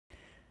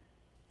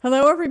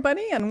Hello,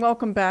 everybody, and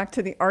welcome back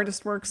to the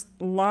Artist Works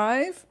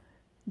Live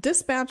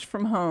Dispatch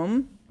from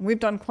Home. We've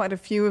done quite a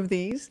few of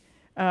these,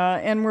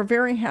 and we're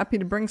very happy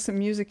to bring some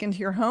music into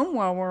your home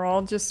while we're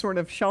all just sort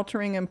of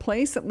sheltering in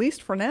place, at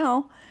least for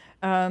now.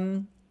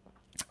 And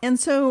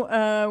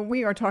so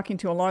we are talking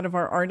to a lot of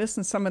our artists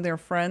and some of their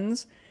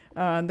friends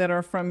that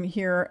are from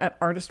here at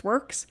Artist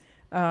Works.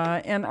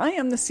 And I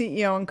am the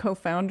CEO and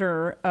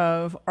co-founder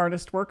of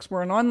Artist Works.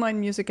 We're an online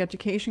music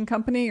education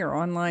company or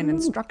online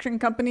instruction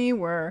company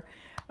where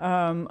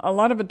a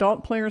lot of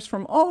adult players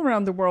from all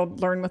around the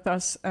world learn with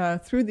us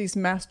through these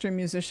master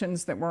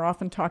musicians that we're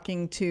often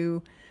talking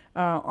to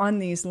on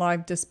these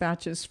live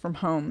dispatches from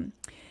home.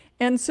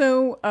 And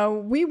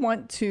so we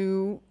want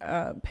to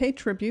pay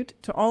tribute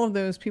to all of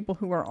those people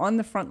who are on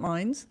the front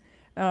lines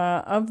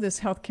of this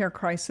healthcare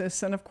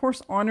crisis, and of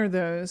course honor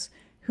those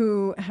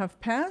who have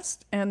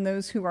passed and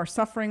those who are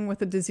suffering with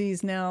the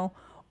disease now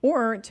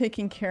or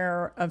taking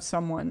care of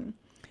someone.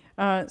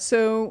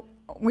 So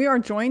we are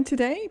joined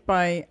today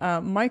by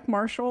Mike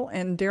Marshall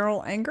and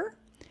Darol Anger,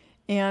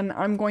 and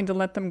I'm going to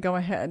let them go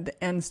ahead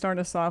and start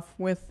us off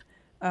with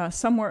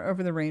Somewhere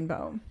Over the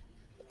Rainbow.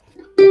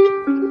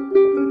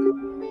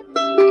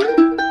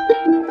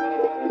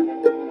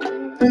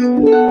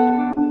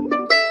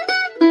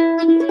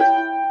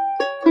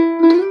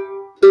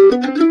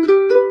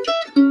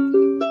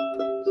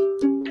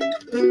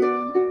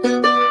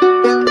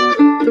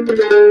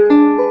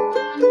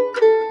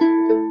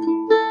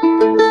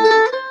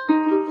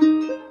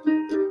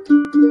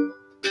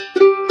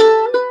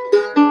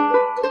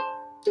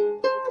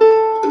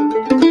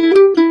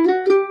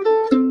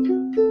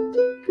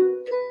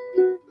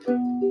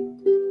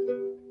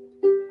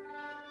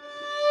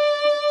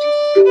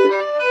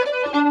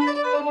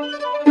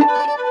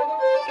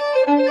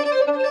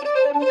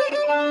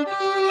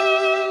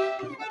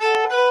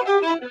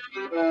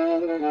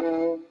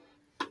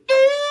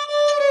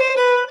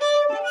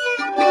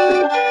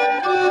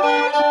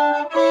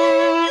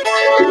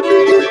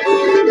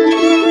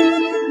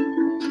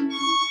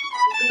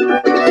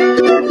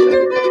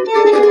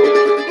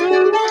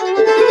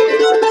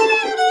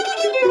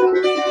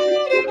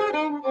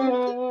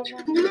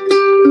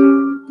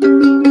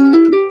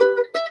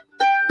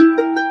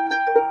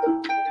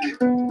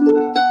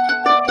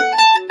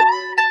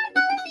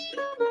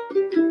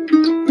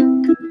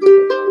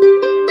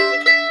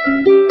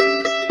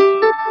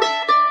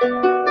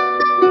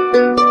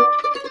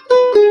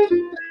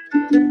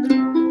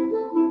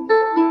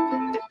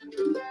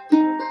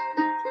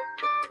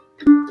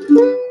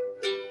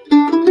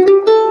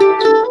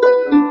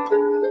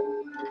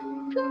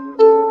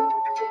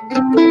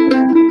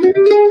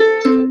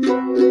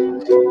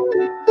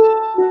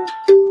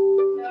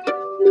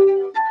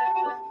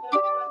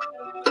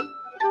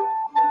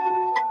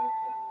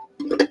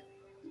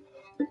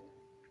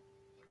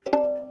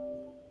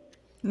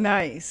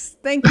 Nice.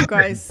 Thank you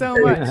guys so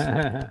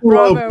much.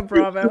 Bravo,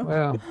 bravo.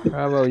 Well,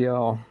 bravo,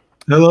 y'all.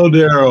 Hello,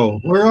 Darol.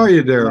 Where are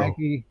you,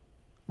 Darol?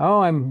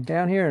 Oh, I'm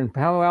down here in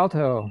Palo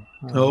Alto.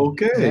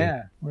 Okay.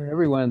 Yeah, where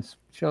everyone's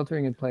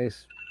sheltering in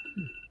place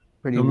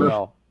pretty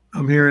well.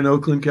 I'm here in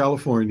Oakland,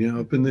 California,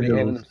 up in the hills.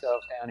 Behaving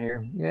themselves down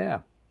here. Yeah.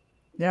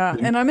 Yeah,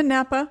 and I'm in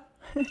Napa.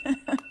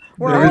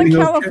 We're all in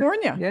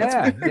California.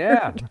 Okay?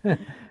 Yeah,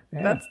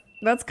 yeah.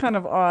 That's kind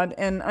of odd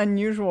and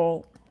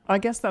unusual. I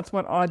guess that's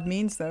what odd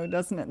means, though,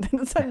 doesn't it?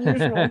 It's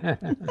unusual.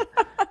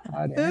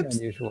 Odd and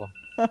unusual.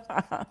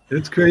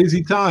 It's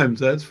crazy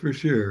times, that's for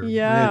sure.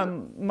 Yeah,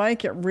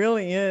 Mike, it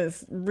really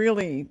is.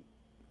 Really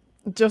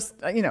just,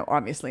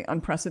 obviously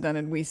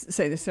unprecedented. We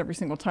say this every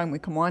single time we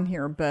come on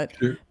here, but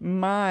sure.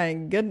 My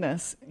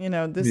goodness,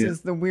 this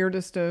is the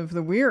weirdest of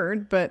the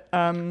weird. But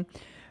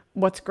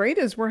what's great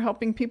is we're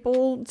helping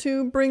people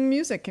to bring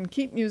music and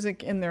keep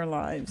music in their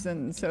lives.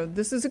 And so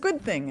this is a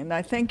good thing. And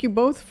I thank you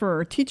both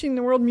for teaching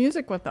the world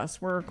music with us.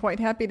 We're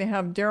quite happy to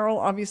have Darol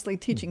obviously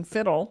teaching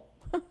fiddle.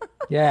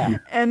 Yeah.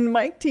 And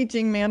Mike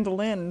teaching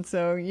mandolin.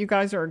 So you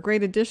guys are a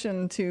great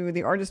addition to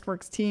the Artist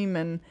Works team.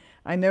 And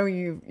I know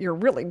you're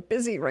really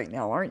busy right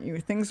now, aren't you?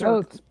 Things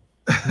are...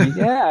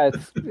 yeah,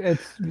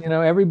 it's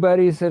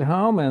everybody's at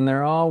home and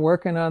they're all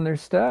working on their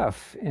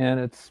stuff. And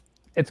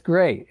it's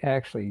great,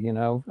 actually,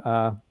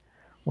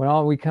 when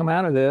all we come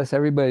out of this,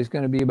 everybody's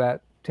going to be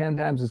about 10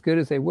 times as good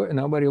as they were.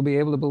 Nobody will be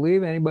able to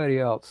believe anybody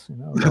else.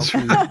 That's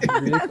right.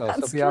 They'll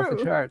be off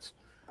the charts.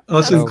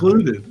 Us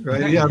included,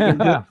 right? Yeah, I've been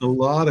getting a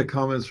lot of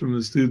comments from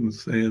the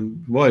students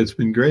saying, boy, it's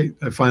been great.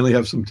 I finally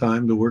have some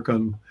time to work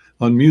on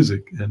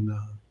music. And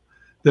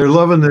they're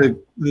loving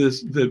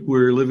that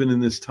we're living in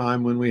this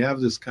time when we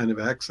have this kind of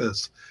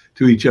access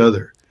to each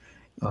other.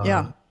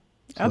 Yeah,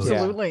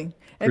 absolutely.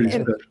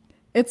 Yeah.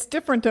 It's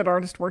different at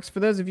ArtistWorks. For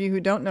those of you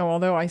who don't know,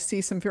 although I see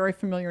some very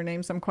familiar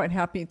names, I'm quite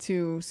happy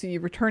to see you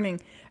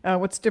returning.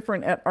 What's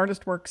different at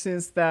ArtistWorks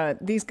is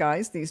that these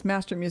guys, these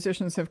master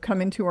musicians, have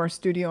come into our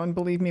studio, and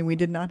believe me, we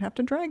did not have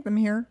to drag them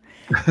here.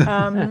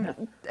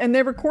 And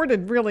they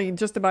recorded really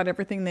just about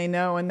everything they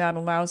know, and that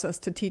allows us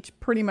to teach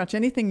pretty much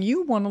anything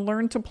you want to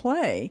learn to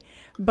play.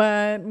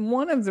 But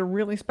one of the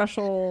really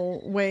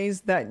special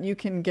ways that you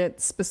can get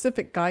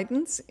specific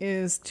guidance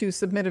is to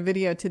submit a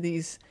video to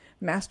these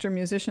master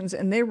musicians,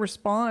 and they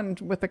respond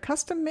with a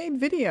custom made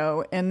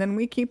video, and then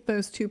we keep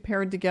those two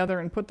paired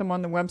together and put them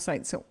on the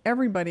website so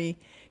everybody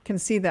can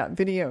see that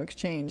video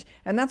exchange.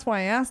 And that's why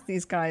I asked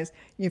these guys,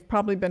 you've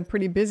probably been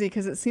pretty busy,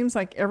 because it seems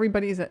like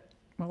everybody is at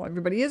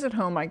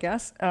home, I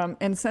guess,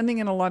 and sending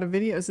in a lot of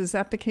videos. Is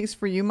that the case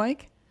for you,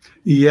 Mike?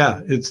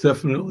 Yeah, it's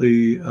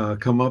definitely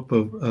come up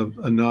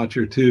a notch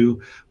or two,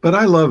 but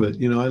I love it.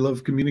 I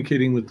love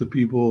communicating with the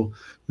people,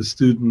 the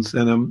students,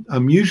 and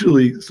I'm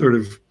usually sort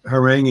of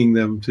haranguing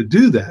them to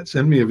do that.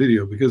 Send me a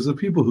video, because the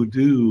people who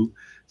do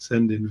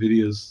send in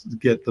videos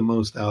get the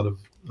most out of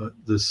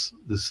this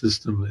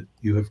system that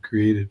you have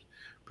created,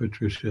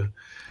 Patricia.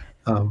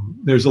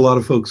 There's a lot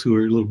of folks who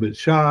are a little bit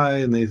shy,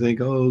 and they think,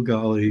 oh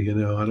golly, I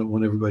don't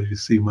want everybody to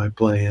see my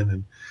playing,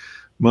 and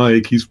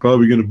Mike, he's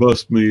probably going to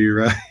bust me,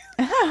 right?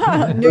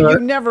 No, you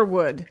never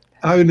would.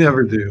 I would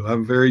never do.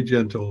 I'm a very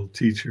gentle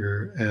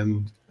teacher,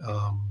 and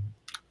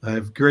I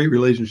have great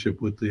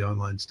relationship with the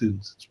online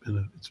students.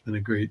 It's been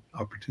a great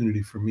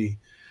opportunity for me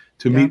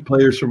to meet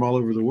players from all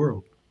over the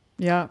world.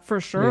 Yeah,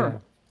 for sure. Yeah.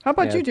 How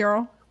about you,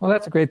 Darol? Well,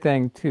 that's a great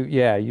thing too.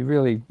 Yeah, you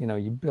really,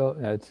 you built.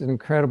 It's an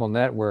incredible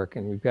network,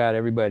 and we've got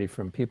everybody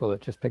from people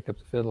that just picked up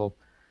the fiddle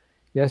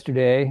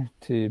yesterday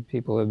to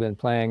people who have been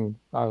playing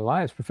our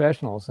lives,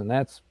 professionals, and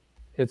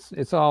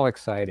it's all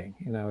exciting.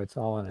 It's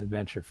all an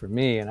adventure for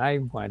me, and I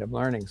wind up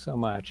learning so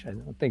much. I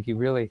don't think you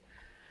really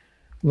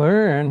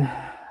learn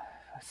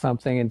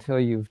something until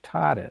you've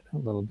taught it a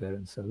little bit,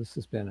 and so this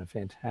has been a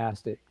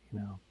fantastic,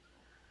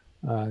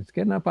 it's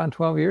getting up on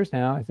 12 years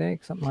now, I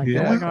think, something like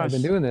that. Oh my gosh. I've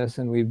been doing this,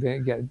 and we've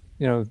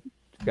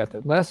got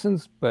the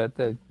lessons, but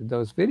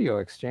those video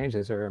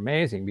exchanges are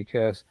amazing,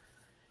 because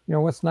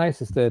what's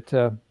nice is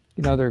that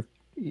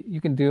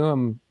you can do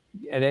them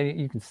at any,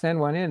 you can send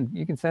one in,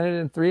 you can send it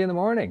in 3 a.m,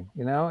 and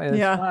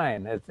it's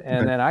fine.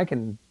 And then I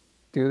can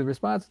do the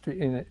response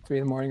at 3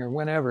 a.m. or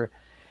whenever.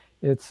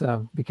 It's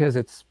because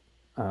it's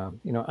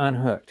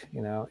unhooked,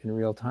 in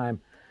real time.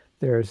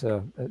 There's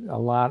a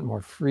lot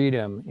more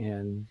freedom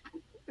and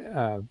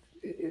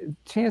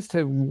chance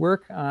to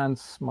work on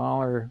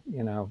smaller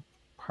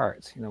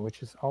parts,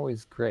 which is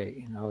always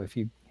great. If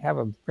you have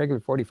a regular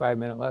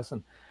 45-minute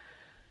lesson,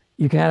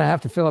 you kind of have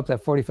to fill up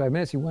that 45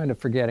 minutes. You wind up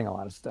forgetting a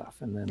lot of stuff,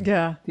 and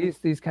then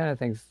these kind of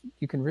things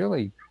you can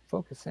really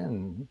focus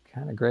in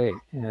kind of great.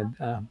 And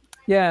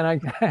and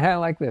I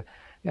like the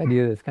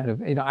idea that's kind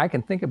of I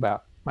can think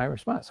about my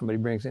response. Somebody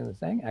brings in the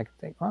thing, I can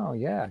think, oh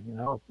yeah,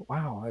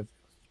 wow,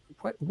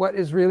 what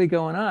is really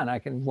going on? I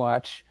can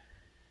watch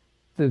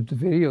the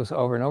videos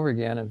over and over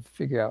again and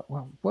figure out,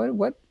 well,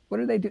 what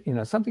do they do?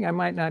 Something I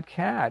might not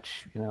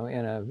catch, in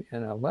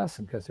a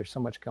lesson, because there's so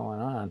much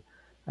going on.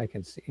 I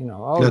can see,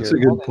 that's a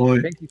good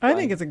point. I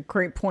think it's a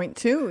great point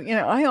too.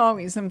 I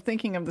always am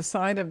thinking of the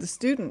side of the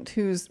student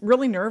who's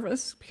really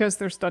nervous because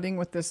they're studying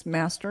with this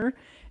master,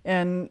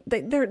 and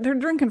they're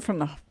drinking from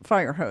the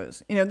fire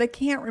hose. They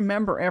can't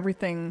remember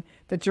everything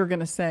that you're going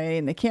to say,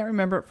 and they can't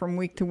remember it from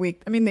week to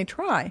week. I mean, they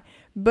try,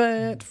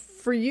 but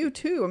for you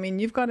too,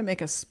 you've got to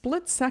make a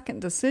split-second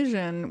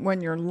decision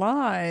when you're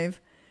live.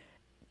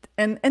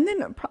 And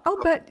then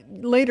I'll bet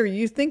later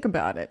you think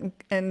about it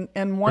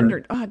and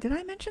wondered, oh, did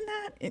I mention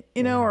that?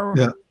 Or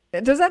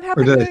does that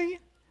happen to you?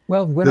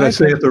 Well, did I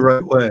say it the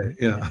right way?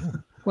 Yeah.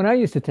 When I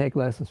used to take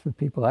lessons with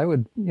people, I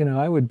would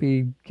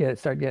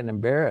start getting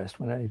embarrassed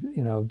when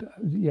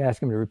you ask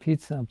them to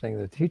repeat something.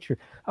 The teacher,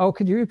 oh,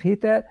 could you repeat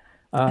that?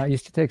 I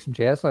used to take some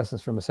jazz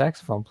lessons from a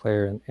saxophone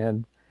player,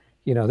 and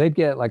they'd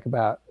get like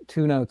about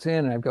 2 notes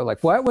in, and I'd go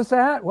like, what was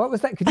that? What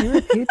was that? Could you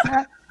repeat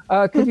that?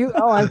 Could you?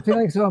 Oh, I'm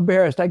feeling so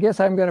embarrassed. I guess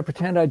I'm going to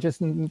pretend I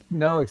just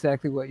know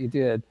exactly what you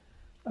did.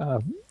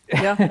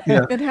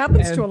 It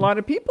happens to a lot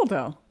of people,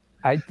 though.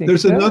 I think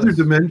there's another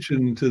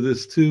dimension to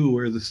this too,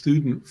 where the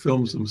student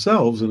films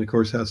themselves, and of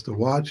course has to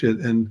watch it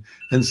and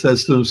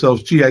says to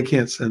themselves, "Gee, I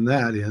can't send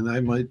that in.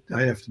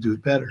 I have to do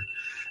it better."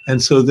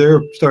 And so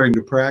they're starting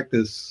to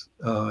practice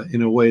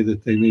in a way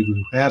that they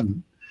maybe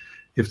hadn't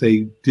if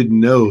they didn't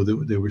know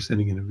that they were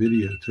sending in a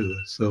video to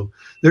us. So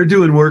they're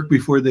doing work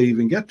before they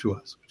even get to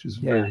us, which is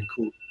very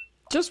cool.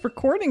 Just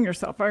recording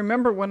yourself. I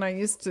remember when I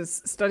used to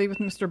study with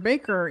Mr.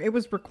 Baker, it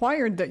was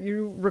required that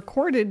you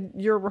recorded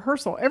your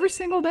rehearsal every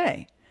single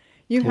day.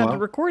 You had to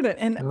record it.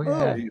 And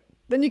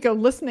then you go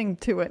listening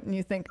to it and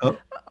you think,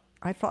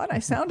 I thought I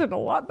sounded a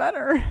lot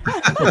better.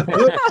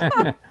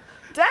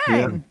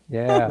 Dang.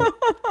 Yeah.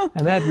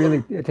 And that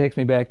really, it takes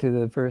me back to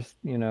the first,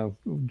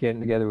 getting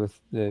together with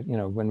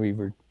when we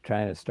were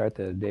trying to start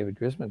the David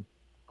Grisman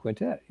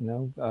quintet.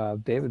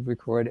 David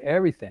recorded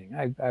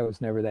everything. I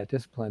was never that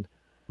disciplined.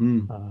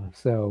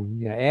 So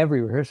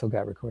every rehearsal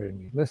got recorded, and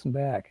we listened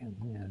back,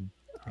 and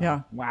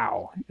Yeah.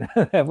 wow,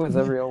 that was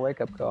a real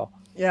wake-up call.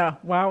 Yeah,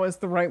 wow is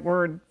the right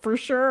word for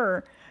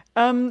sure.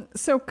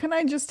 So can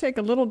I just take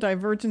a little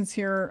divergence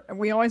here?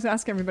 We always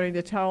ask everybody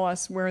to tell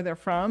us where they're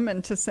from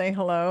and to say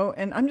hello.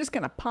 And I'm just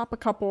going to pop a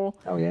couple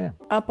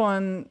up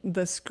on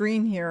the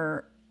screen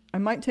here. I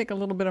might take a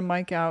little bit of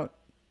mic out.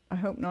 I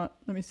hope not.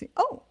 Let me see.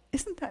 Oh,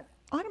 isn't that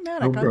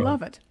automatic? I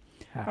love it.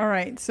 All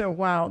right. So,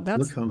 wow,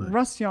 that's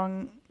Russ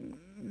Young,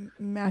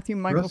 Matthew,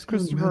 Michaels,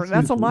 Christopher. Matthew,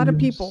 that's a lot of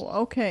Williams. people.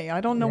 Okay. I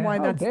don't know why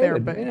that's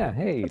David, there, but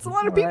hey, it's a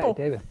lot of people. Right,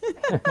 David.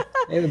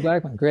 David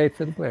Blackman, great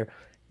fiddle player.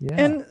 Yeah.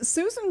 And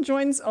Susan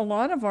joins a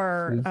lot of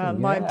our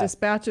live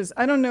dispatches.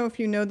 I don't know if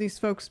you know these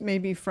folks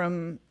maybe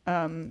from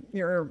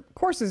your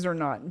courses or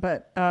not,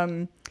 but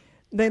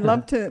they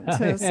love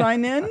to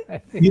sign in.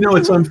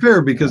 It's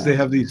unfair because they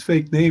have these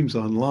fake names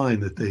online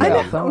that they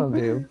some of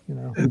you,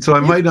 And so I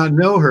might not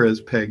know her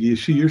as Peggy. Is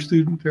she your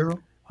student, Darol?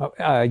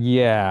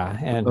 Yeah,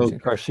 and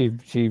of course she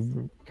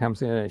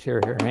comes in and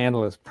her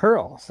handle is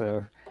Pearl.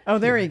 So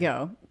there you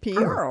go, P.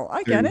 Earl.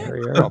 I get it.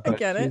 Earl, I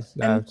get it.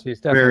 She's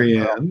definitely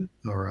Marianne.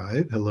 All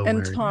right, hello. And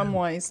Marianne. Tom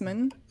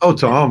Weisman. Oh,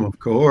 Tom, of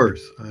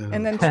course.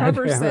 And then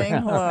Trevor's saying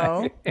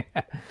hello.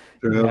 I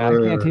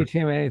can't teach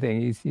him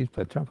anything. He's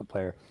a trumpet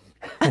player.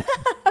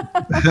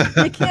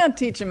 You can't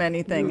teach him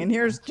anything. And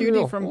here's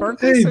Judy from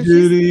Berkeley. Hey,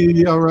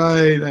 Judy. All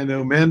right. I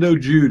know. Mando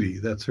Judy.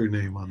 That's her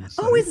name on the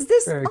site. Oh, is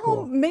this? Very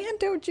cool.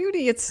 Mando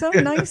Judy. It's so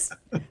nice.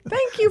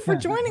 Thank you for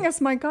joining us.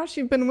 My gosh,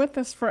 you've been with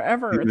us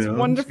forever. It's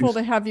wonderful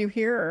to have you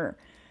here.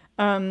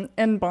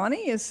 And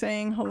Bonnie is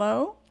saying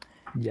hello.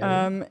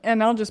 Yeah.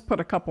 And I'll just put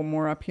a couple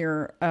more up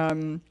here.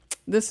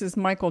 This is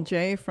Michael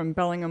J. from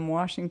Bellingham,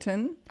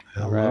 Washington.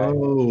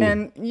 Hello.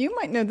 And you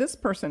might know this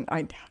person.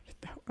 I doubt it,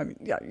 though. I mean,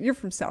 yeah, you're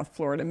from South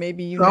Florida.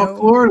 Maybe you South know.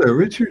 Florida.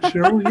 Richard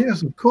Sherrill.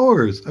 Yes, of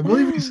course. I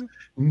believe he's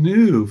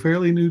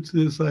fairly new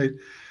to the site.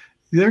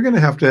 They're going to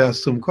have to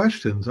ask some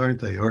questions,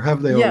 aren't they? Or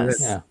have they already?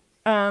 Yeah.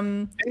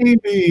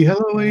 Amy.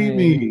 Hello,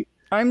 Amy.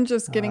 I'm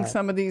just getting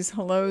some of these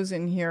hellos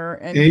in here.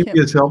 And Amy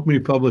has helped me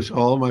publish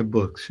all of my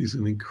books. She's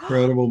an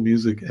incredible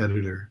music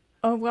editor.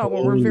 Oh well,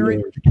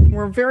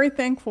 we're very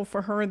thankful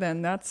for her.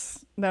 Then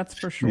that's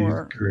for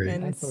sure. She's great.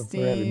 And Thankful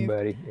Steve, for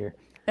everybody here.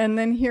 And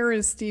then here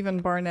is Stephen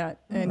Barnett,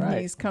 and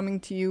he's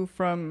coming to you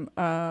from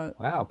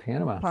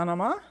Panama.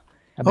 Panama.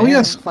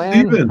 Yes,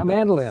 Stephen. A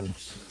mandolin.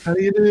 How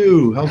do you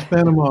do? How's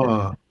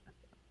Panama?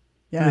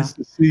 Yeah, nice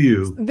to see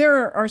you.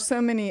 There are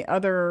so many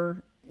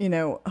other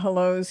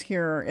hellos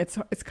here. It's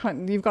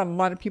you've got a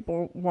lot of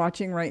people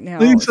watching right now.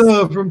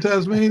 Lisa from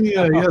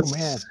Tasmania. Yes,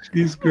 man.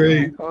 She's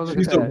great.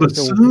 She's a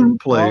bassoon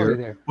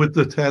player with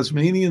the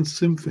Tasmanian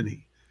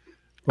Symphony.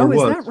 Is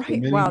that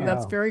right? Wow,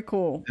 that's very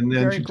cool. And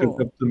then very she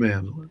took up the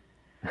mandolin.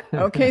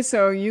 Okay,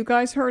 so you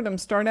guys heard them.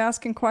 Start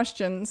asking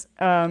questions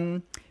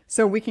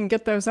so we can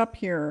get those up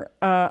here.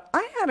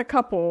 I had a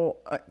couple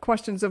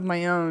questions of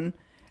my own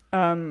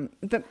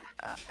that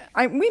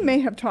we may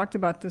have talked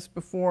about this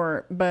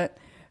before, but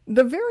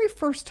the very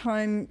first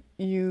time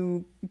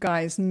you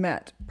guys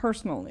met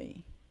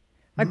personally,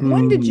 like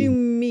when did you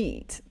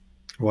meet?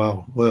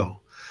 Wow.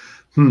 Well,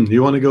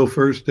 you want to go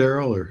first,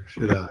 Darol, or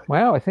should I?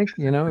 Well, I think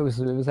it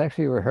was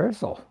actually a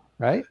rehearsal,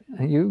 right?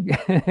 I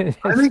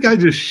think I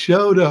just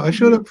showed up. I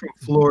showed up from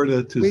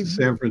Florida to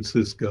San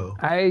Francisco.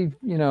 I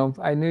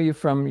knew you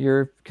from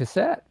your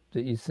cassette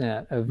that you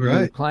sent of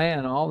you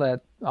playing all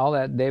that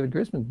David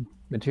Grisman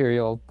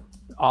material,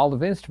 all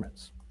of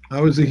instruments. I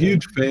was a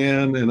huge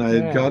fan, and I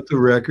had got the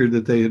record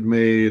that they had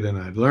made, and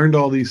I'd learned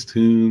all these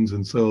tunes,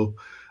 and so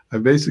I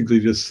basically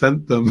just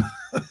sent them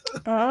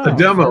a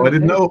demo. I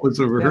didn't know it was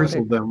a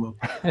rehearsal demo.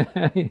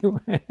 It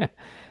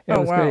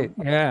was great.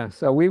 Yeah,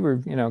 so we were,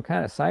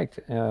 kind of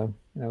psyched.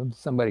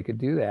 Somebody could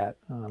do that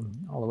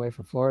all the way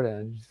from Florida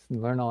and just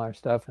learn all our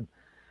stuff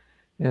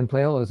and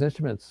play all those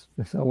instruments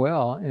so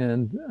well.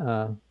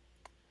 And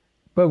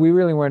but we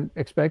really weren't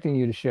expecting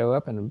you to show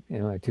up, and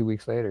like 2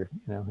 weeks later,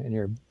 in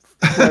your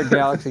Ford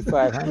Galaxy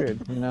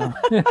 500.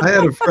 I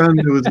had a friend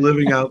who was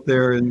living out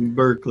there in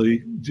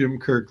Berkeley, Jim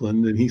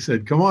Kirkland, and he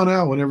said, "Come on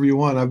out whenever you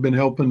want.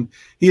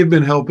 He had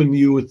been helping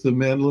you with the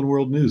Mandolin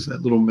World News,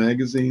 that little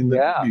magazine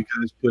that you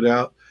guys put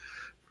out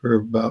for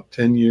about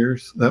 10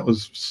 years. That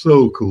was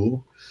so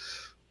cool.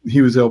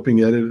 He was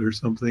helping edit it or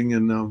something,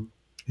 and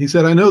he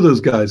said, "I know those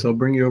guys. I'll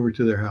bring you over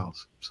to their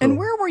house." So, and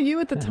where were you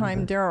at the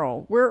time,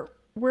 Darol?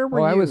 Where were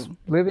you? I was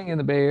living in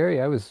the Bay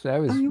Area.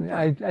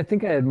 I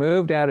think I had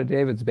moved out of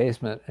David's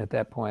basement at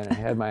that point. I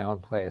had my own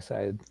place. I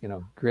had,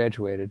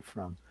 graduated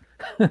from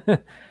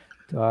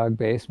dog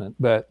basement.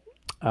 But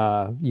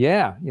I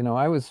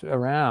was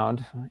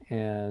around,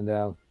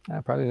 and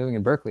probably living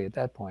in Berkeley at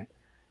that point.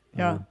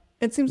 Yeah.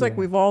 It seems like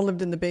we've all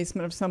lived in the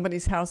basement of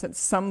somebody's house at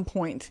some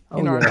point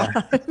in our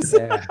lives.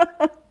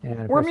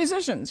 We're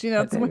musicians,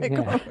 that's the way it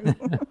goes.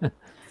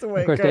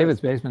 Of course, David's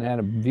basement had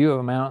a view of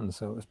a mountain,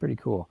 so it was pretty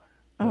cool.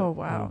 Oh,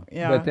 wow.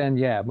 Yeah. But then,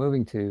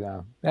 moving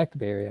to back to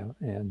Bay Area,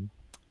 and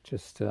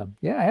just, I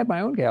had my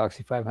own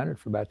Galaxy 500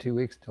 for about 2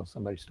 weeks until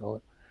somebody stole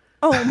it.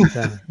 Oh,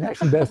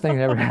 Actually, the best thing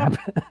that ever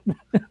happened.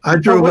 I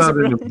drove was it out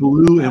in a really?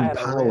 blue I had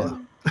a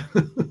Impala.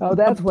 Oh,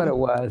 that's what it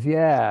was.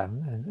 Yeah,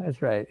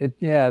 that's right.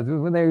 Yeah,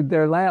 when they're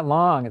that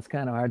long, it's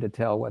kind of hard to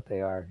tell what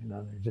they are.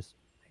 They're just,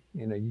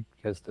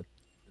 because the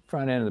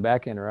front end and the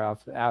back end are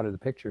out of the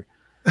picture.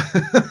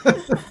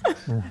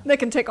 They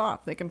can take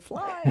off. They can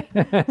fly.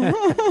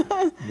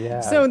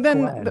 Yeah, So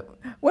then, glad.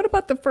 what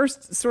about the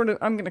first sort of,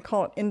 I'm going to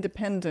call it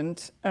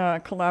independent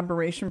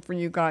collaboration for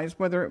you guys,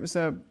 whether it was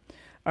a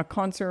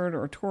concert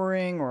or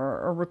touring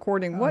or a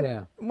recording? Oh,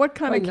 yeah. What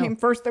kind Well, of came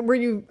first that where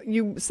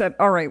you said,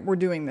 all right, we're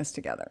doing this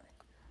together?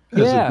 As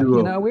a Yeah,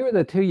 duo. we were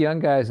the two young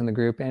guys in the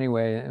group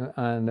anyway,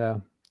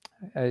 and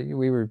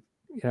we were,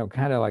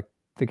 kind of like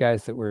the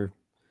guys that were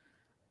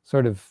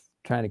sort of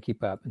trying to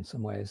keep up in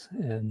some ways.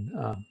 And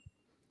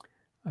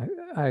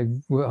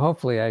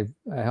hopefully I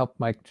helped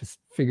Mike just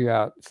figure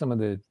out some of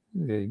the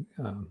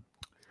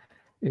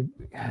it,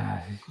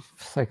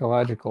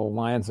 psychological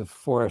lines of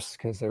force,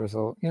 because there was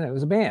it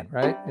was a band,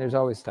 right? There's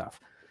always stuff.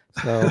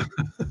 So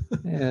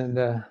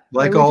and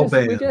Like we all just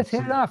bands.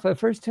 hit it off. The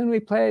first tune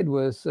we played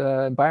was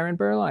Byron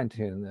Berline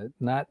tune that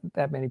not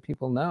that many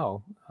people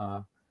know,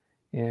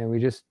 and we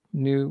just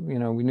knew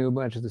we knew a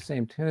bunch of the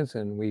same tunes,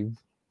 and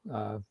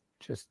I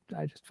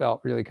just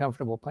felt really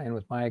comfortable playing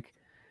with Mike.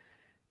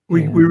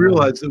 We And,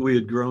 realized that we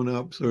had grown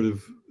up sort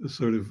of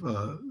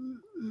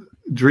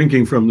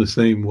drinking from the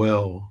same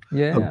well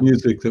of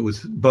music that was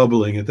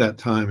bubbling at that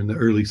time in the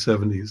early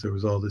 70s. There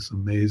was all this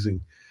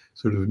amazing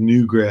sort of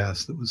new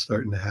grass that was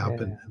starting to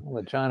happen.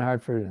 Well, John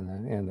Hartford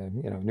and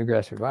the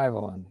Newgrass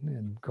Revival,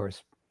 and of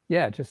course,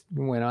 just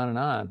went on and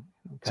on.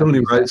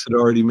 Tony Rice had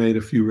already made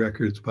a few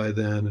records by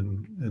then,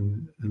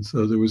 and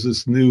so there was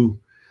this new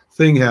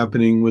thing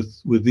happening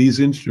with these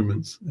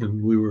instruments,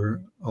 and we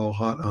were all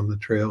hot on the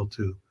trail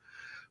to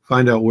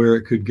find out where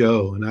it could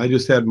go. And I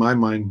just had my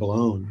mind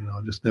blown.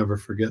 I'll just never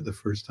forget the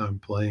first time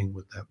playing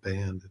with that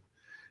band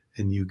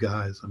and you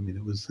guys. I mean,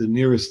 it was the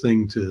nearest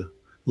thing to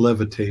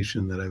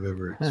levitation that I've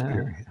ever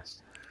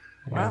experienced.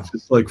 Wow. It's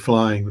just like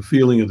flying, the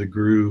feeling of the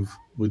groove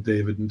with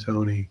David and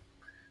Tony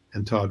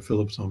and Todd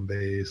Phillips on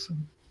bass.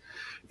 And,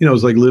 it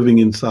was like living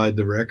inside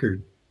the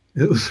record.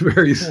 It was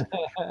very,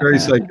 very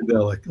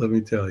psychedelic, let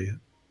me tell you.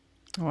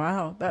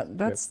 Wow,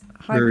 that's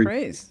high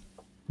praise.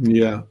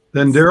 Yeah.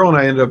 Then Darol and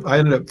I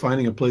ended up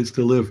finding a place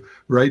to live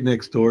right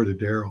next door to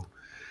Darol.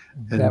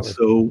 And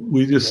so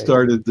we just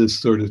started this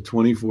sort of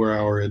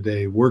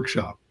 24-hour-a-day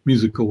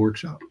musical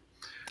workshop,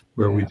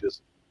 where we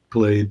just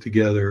played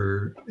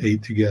together,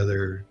 ate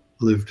together,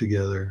 lived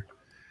together.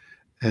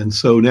 And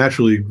so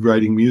naturally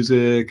writing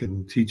music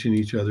and teaching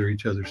each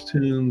other's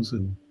tunes,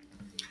 and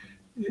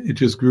it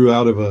just grew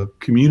out of a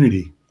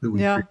community that we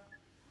created.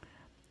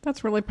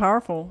 That's really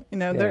powerful.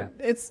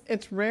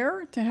 It's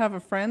rare to have a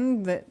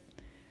friend that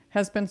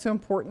has been so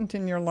important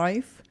in your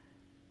life,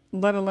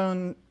 let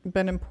alone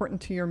been important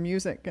to your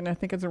music. And I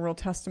think it's a real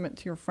testament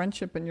to your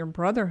friendship and your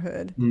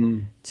brotherhood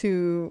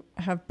to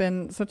have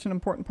been such an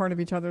important part of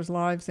each other's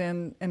lives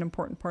and an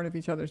important part of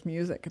each other's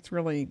music. It's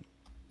really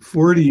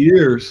 40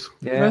 years.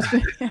 That's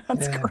great.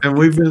 And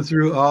we've been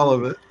through all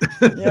of it.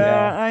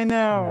 I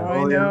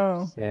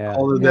know. Yeah.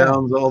 All the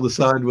downs, all the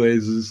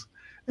sideways.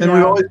 And we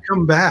always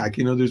come back.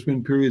 There's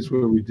been periods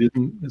where we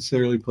didn't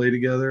necessarily play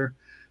together.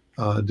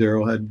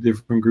 Darol had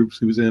different groups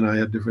he was in. I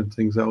had different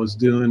things I was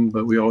doing,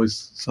 but we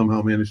always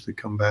somehow managed to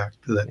come back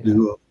to that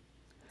duo.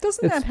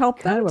 Doesn't that help?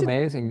 Kind of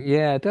amazing.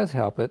 Yeah, it does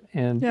help it.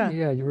 And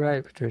you're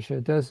right,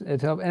 Patricia.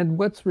 It helps. And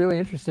what's really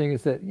interesting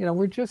is that,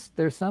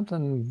 there's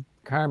something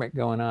karmic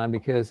going on,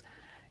 because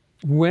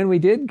when we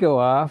did go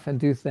off and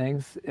do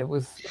things, it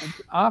was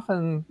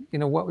often,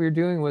 what we were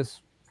doing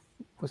was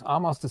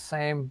almost the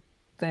same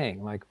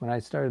thing. Like when I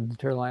started the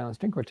Turtle Island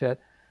String Quartet,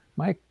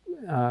 Mike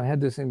had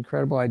this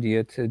incredible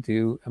idea to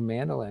do a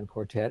mandolin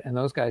quartet, and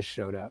those guys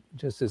showed up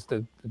just as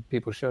the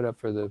people showed up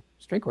for the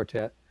string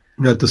quartet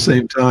at the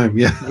same time.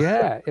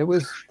 It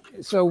was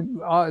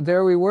so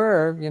there we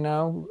were,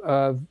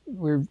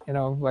 we're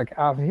like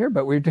out here,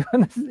 but we're doing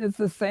this, it's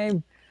the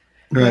same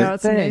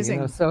it's thing,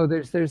 amazing. So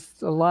there's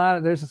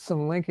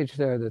some linkage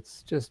there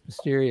that's just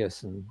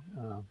mysterious and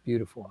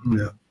beautiful.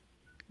 It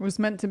was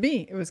meant to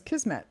be. It was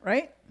kismet,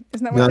 right?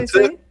 Isn't that what they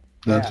say?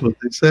 That's what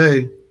they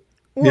say.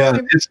 Well,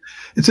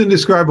 it's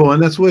indescribable,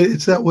 and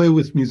it's that way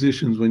with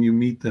musicians when you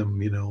meet them.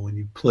 When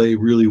you play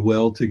really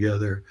well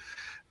together,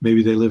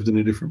 maybe they lived in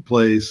a different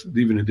place,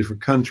 even a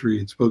different country,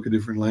 and spoke a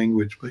different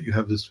language, but you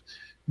have this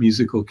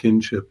musical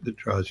kinship that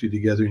draws you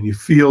together, and you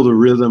feel the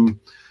rhythm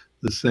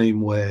the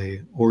same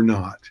way or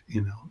not.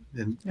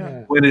 And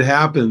when it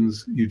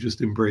happens, you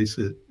just embrace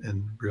it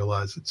and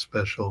realize it's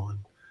special and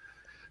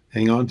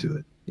hang on to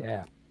it.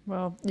 Yeah.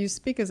 Well, you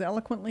speak as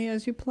eloquently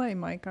as you play,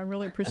 Mike. I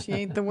really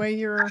appreciate the way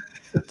you're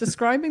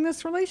describing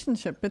this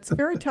relationship. It's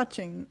very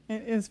touching.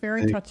 It is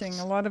very touching.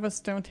 A lot of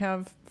us don't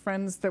have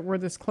friends that we're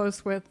this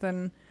close with,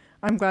 and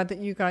I'm glad that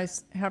you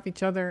guys have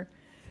each other.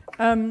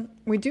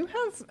 We do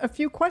have a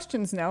few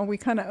questions now. We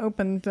kind of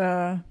opened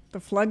the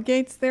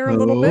floodgates there a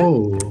little bit.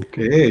 Oh,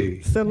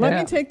 okay. So let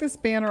me take this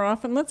banner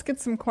off and let's get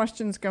some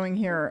questions going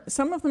here.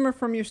 Some of them are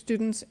from your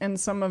students and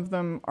some of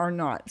them are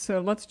not.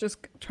 So let's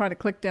just try to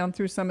click down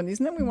through some of these,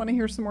 and then we want to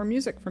hear some more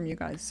music from you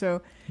guys.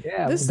 So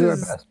yeah, this we'll do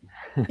is, our best.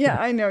 yeah,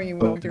 I know you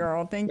will,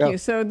 Darol. Thank you.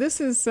 So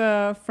this is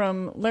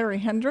from Larry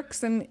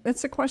Hendricks, and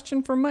it's a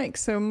question for Mike.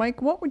 So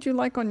Mike, what would you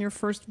like on your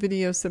first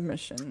video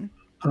submission?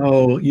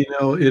 Oh,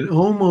 it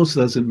almost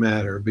doesn't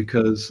matter,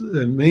 because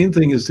the main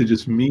thing is to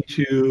just meet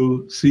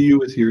you, see you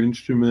with your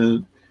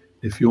instrument.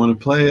 If you want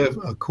to play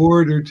a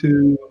chord or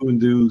two and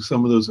do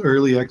some of those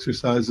early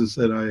exercises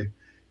that I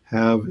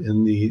have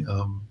in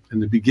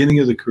the beginning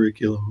of the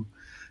curriculum,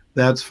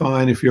 that's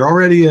fine. If you're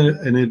already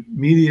an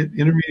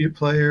intermediate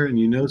player and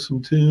you know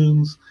some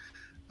tunes,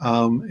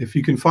 if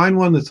you can find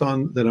one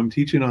that I'm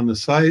teaching on the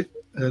site,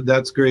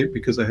 that's great,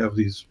 because I have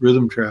these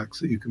rhythm tracks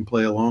that you can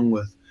play along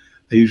with.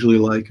 I usually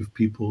like if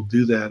people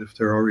do that if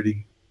they're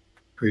already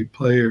great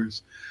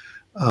players.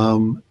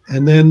 And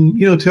then,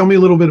 tell me a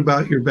little bit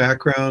about your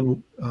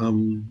background,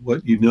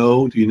 what you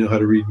know. Do you know how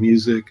to read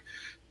music?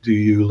 Do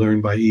you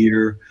learn by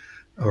ear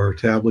or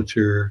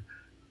tablature?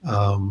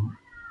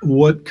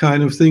 What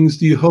kind of things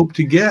do you hope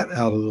to get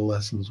out of the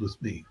lessons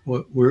with me?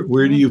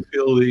 Where do you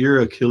feel that your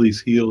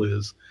Achilles heel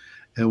is?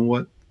 And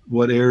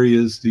what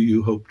areas do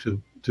you hope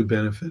to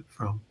benefit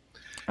from?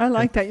 I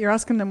like that. You're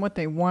asking them what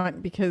they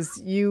want, because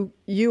you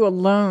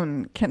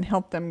alone can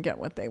help them get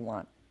what they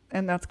want.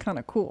 And that's kind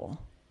of cool.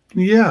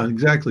 Yeah,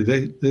 exactly.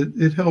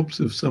 It helps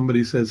if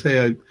somebody says,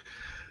 hey,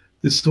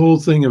 this whole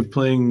thing of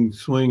playing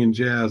swing and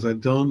jazz, I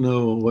don't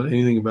know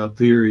anything about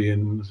theory.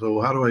 And so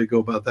how do I go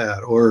about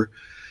that? Or,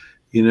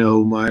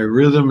 my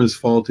rhythm is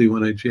faulty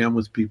when I jam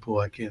with people.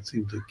 I can't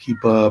seem to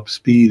keep up.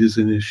 Speed is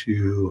an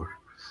issue. Or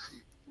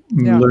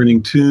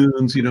learning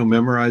tunes,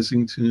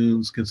 memorizing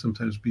tunes can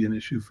sometimes be an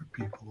issue for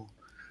people.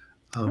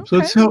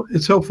 So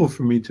it's helpful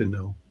for me to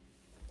know.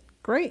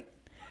 Great.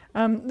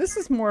 This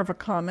is more of a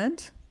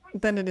comment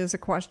than it is a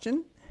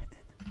question.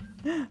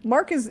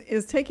 Mark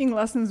is taking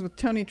lessons with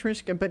Tony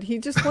Trishka, but he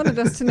just wanted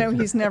us to know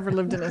he's never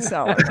lived in a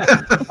cellar.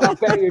 I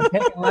bet you're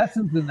taking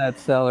lessons in that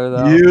cellar,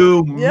 though.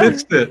 You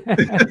missed it.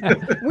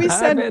 We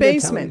said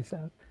basement.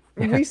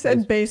 We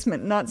said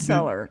basement, not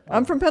cellar.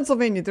 I'm from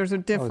Pennsylvania. There's a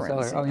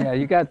difference. Oh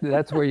yeah,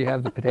 that's where you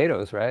have the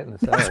potatoes, right? In the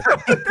cellar.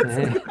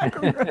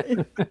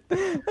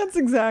 That's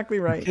exactly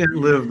right. You can't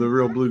live the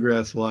real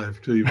bluegrass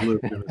life till you've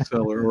lived in a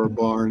cellar or a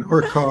barn or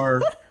a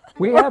car.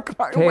 We have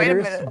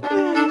potatoes.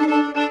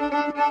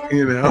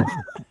 Wait a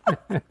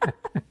minute.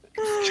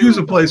 Choose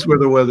a place where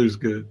the weather's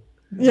good.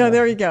 Yeah,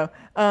 there you go.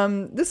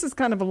 This is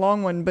kind of a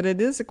long one, but it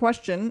is a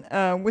question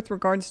with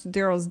regards to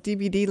Darol's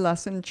DVD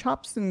lesson,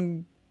 Chops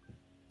and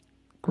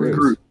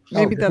Grooves.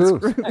 Maybe that's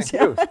grooves.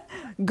 Yeah.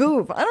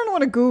 Groove. I don't know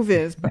what a groove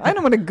is, but I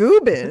know what a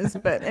goob is.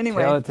 But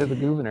anyway. Tell it to the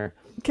governor.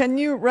 Can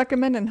you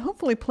recommend and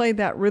hopefully play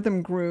that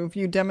rhythm groove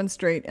you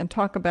demonstrate and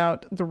talk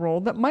about the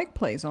role that Mike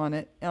plays on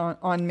it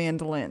on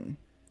mandolin?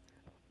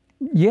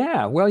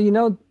 Yeah. Well,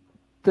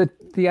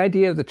 the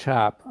idea of the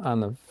chop on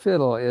the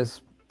fiddle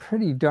is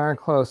pretty darn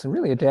close and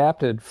really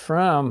adapted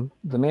from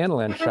the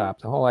mandolin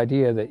chop. The whole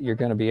idea that you're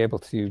going to be able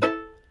to,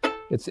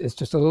 it's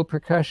just a little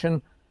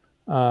percussion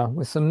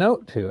with some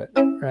note to it,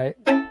 right?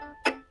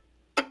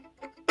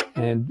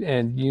 And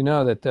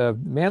that the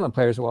mandolin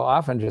players will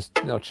often just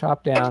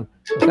chop down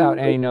without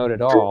any note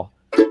at all,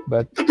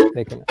 but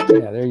they can.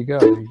 Yeah, there you go.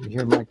 You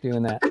hear Mike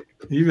doing that.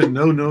 Even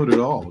no note at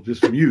all,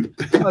 just mute.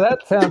 Oh,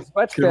 that sounds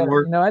much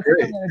better. I think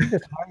great. I'm going to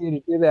just hire you to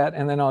do that,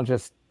 and then I'll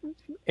just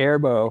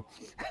airbow.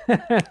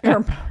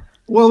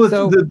 Well,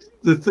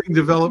 the thing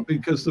developed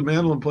because the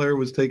mandolin player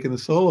was taking a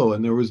solo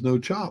and there was no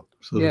chop.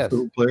 So the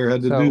fiddle player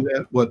had to do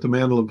that, what the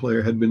mandolin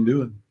player had been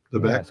doing. So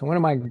one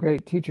of my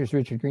great teachers,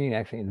 Richard Green,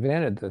 actually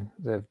invented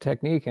the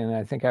technique, and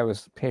I think I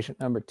was patient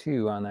number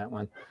 2 on that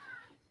one.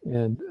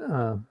 And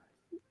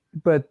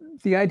but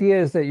the idea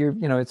is that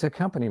it's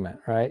accompaniment,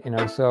 right?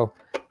 So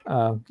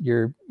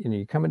you're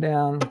coming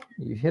down,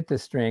 you hit the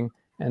string,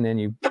 and then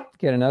you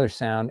get another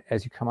sound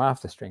as you come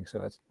off the string.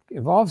 So it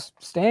involves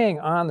staying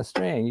on the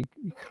string.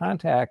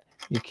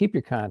 You keep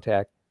your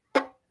contact,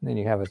 and then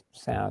you have a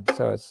sound.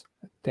 So it's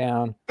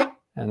down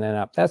and then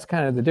up. That's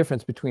kind of the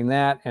difference between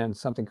that and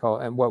something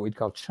called, what we'd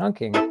call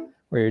chunking,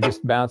 where you're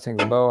just bouncing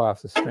the bow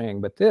off the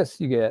string. But this,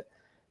 you get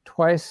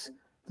twice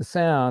the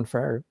sound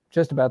for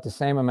just about the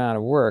same amount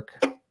of work.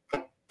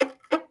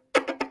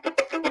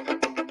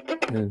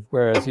 And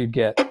whereas you'd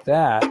get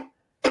that,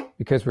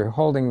 because we're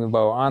holding the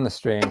bow on the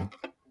string,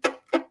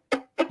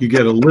 you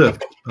get a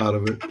lift out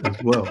of it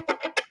as well.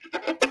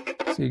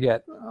 So you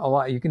get a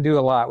lot. You can do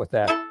a lot with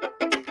that.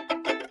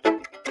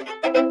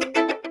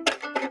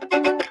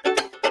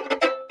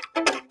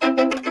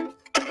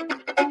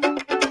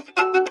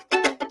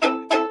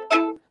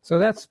 So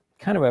that's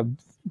kind of a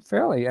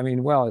fairly,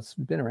 it's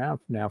been around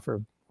now for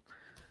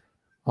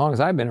as long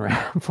as I've been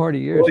around, 40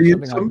 years.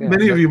 Well,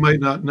 many of you might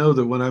not know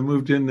that when I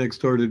moved in next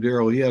door to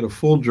Darol, he had a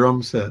full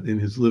drum set in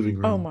his living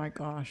room. Oh my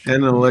gosh.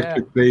 And an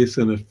electric bass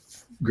and a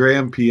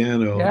grand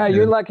piano. Yeah,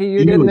 you're lucky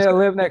you didn't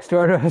live next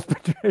door to us,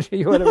 Patricia.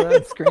 You would have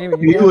been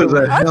screaming. He was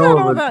a I've hell got of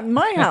all a. that in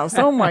my house.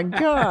 Oh my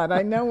God,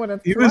 I know what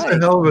it's He was like. a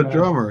hell of a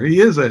drummer. He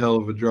is a hell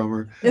of a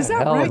drummer. Is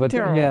that right,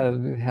 Darol?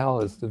 Yeah, hell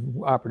is the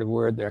operative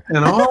word there.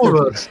 And all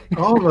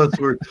of us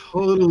were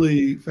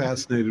totally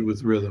fascinated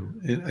with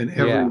rhythm in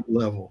every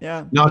level.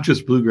 Yeah. Not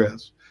just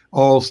bluegrass,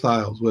 all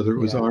styles, whether it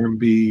was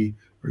R&B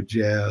or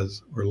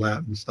jazz or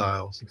Latin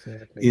styles,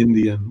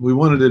 Indian. We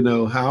wanted to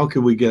know how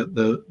could we get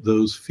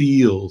those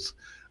feels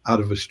out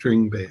of a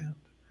string band,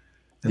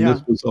 and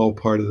this was all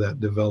part of that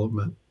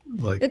development.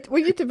 Well,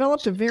 you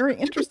developed a very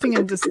interesting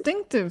and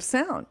distinctive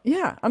sound.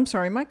 Yeah, I'm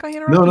sorry, Mike, I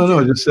interrupted No,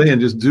 you. just saying,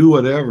 just do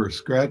whatever.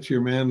 Scratch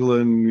your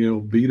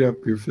mandolin, beat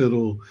up your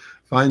fiddle,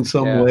 find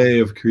some way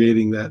of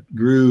creating that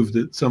groove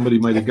that somebody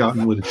might have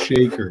gotten with a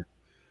shaker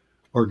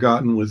or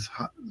gotten with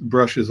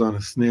brushes on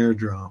a snare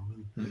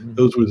drum.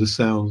 Those were the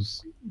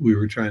sounds we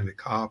were trying to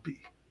copy.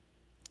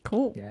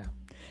 Cool. Yeah.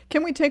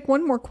 Can we take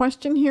one more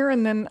question here,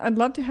 and then I'd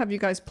love to have you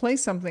guys play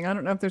something. I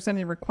don't know if there's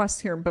any requests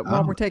here, but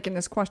while we're taking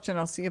this question,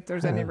 I'll see if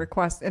there's any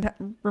requests.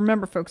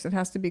 Remember, folks, it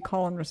has to be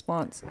call and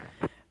response.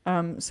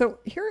 So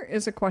here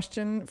is a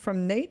question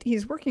from Nate.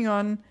 He's working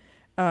on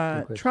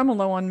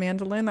tremolo on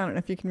mandolin. I don't know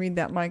if you can read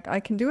that, Mike.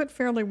 I can do it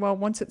fairly well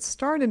once it's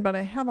started, but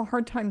I have a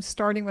hard time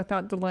starting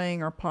without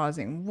delaying or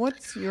pausing.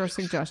 What's your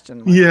suggestion,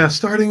 Mike? Yeah,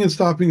 starting and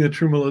stopping a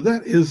tremolo,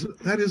 that is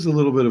a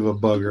little bit of a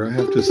bugger, I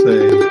have to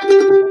say.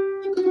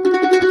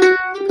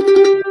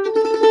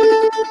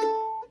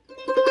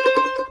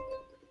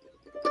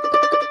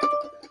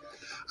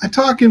 I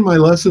talk in my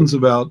lessons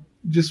about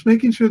just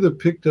making sure the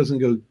pick doesn't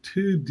go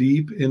too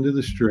deep into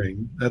the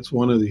string. That's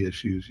one of the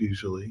issues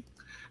usually.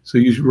 So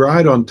you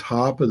ride on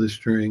top of the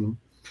string.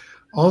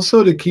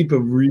 Also to keep a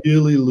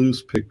really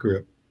loose pick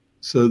grip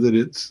so that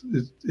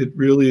it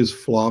really is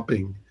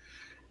flopping.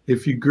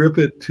 If you grip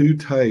it too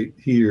tight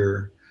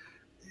here,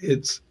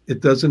 it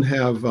doesn't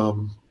have,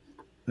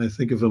 I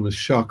think of them as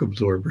shock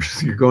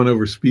absorbers. You're going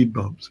over speed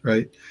bumps,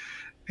 right?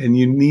 And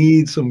you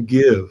need some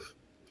give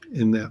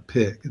in that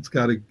pick. It's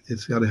got to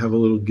have a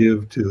little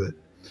give to it.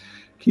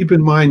 Keep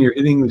in mind you're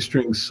hitting the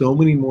string so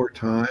many more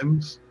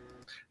times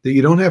that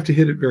you don't have to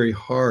hit it very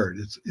hard.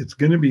 It's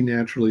going to be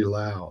naturally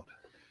loud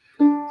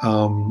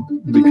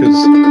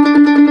because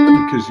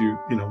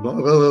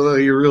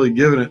you're really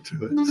giving it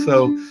to it.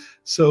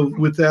 So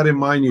with that in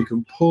mind, you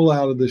can pull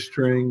out of the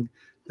string.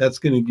 That's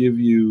going to give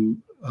you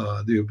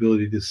the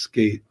ability to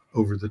skate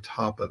over the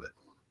top of it,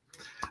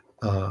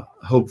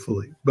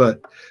 hopefully.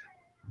 But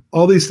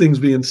all these things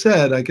being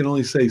said, I can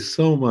only say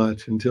so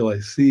much until I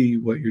see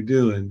what you're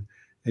doing.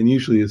 And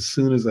usually as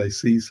soon as I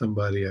see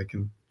somebody, I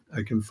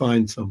can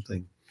find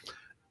something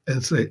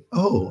and say,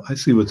 oh, I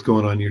see what's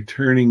going on. You're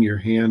turning your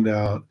hand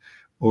out,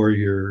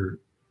 or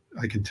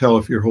I can tell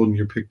if you're holding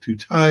your pick too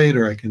tight,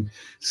 or I can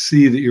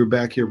see that you're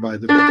back here by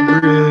the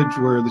bridge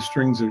where the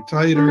strings are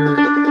tighter.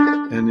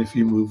 And if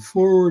you move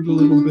forward a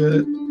little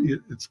bit,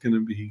 it's going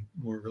to be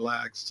more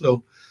relaxed.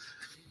 So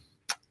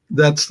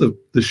that's the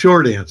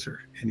short answer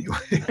anyway.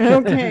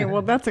 Okay,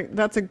 well, that's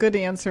a good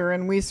answer.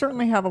 And we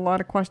certainly have a lot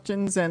of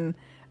questions, and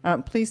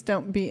please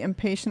don't be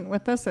impatient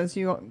with us. As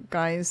you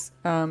guys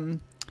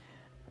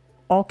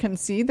all can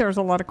see, there's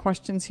a lot of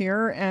questions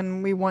here,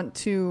 and we want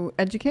to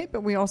educate,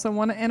 but we also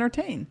want to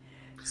entertain.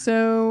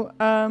 So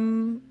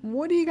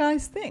what do you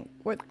guys think?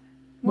 What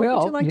would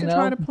you like to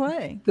try to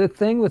play? The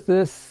thing with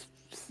this,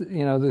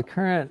 the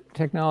current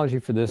technology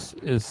for this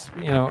is,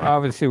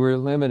 obviously we're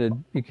limited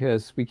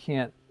because we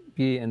can't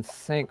be in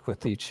sync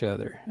with each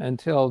other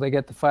until they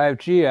get the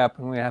 5G up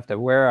and we have to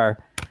wear our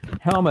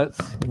helmets,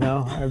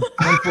 our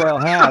tinfoil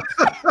hats.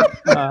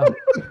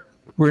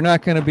 We're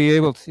not going to be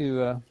able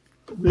to.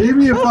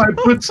 Maybe if I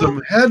put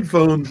some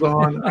headphones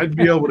on, I'd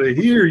be able to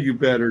hear you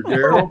better,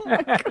 Darol.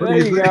 There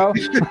you go.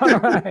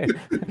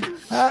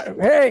 All right.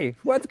 Hey,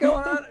 what's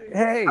going on?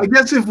 Hey. I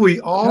guess if we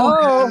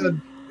all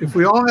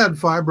had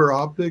fiber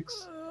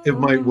optics, it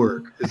might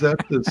work. Is that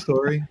the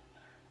story?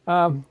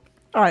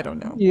 I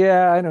don't know.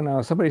 Yeah, I don't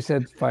know. Somebody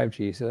said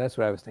 5G, so that's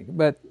what I was thinking.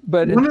 But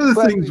one of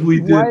the things we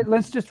did.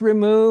 Let's just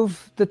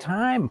remove the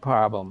time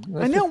problem.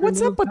 I know.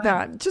 What's up with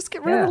that? Just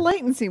get rid of the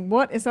latency.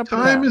 What is up with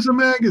that? Time is a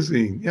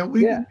magazine. Yeah,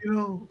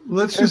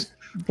 let's just.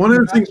 One of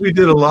the things we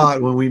did a lot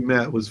when we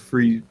met was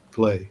free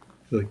play,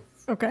 like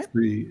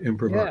free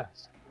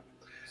improvise.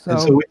 Yeah.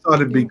 So we thought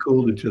it'd be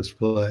cool to just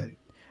play.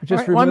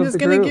 Just right, well, I'm just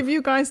going to give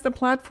you guys the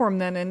platform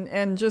then,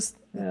 and just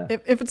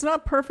if it's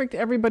not perfect,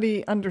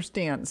 everybody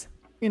understands.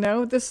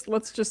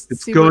 Let's just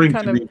see what kind of.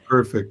 It's going to be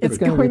perfect. It's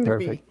going to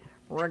be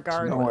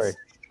regardless. Don't worry.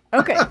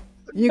 Okay,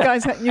 you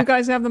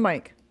guys have the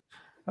mic.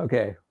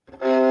 Okay.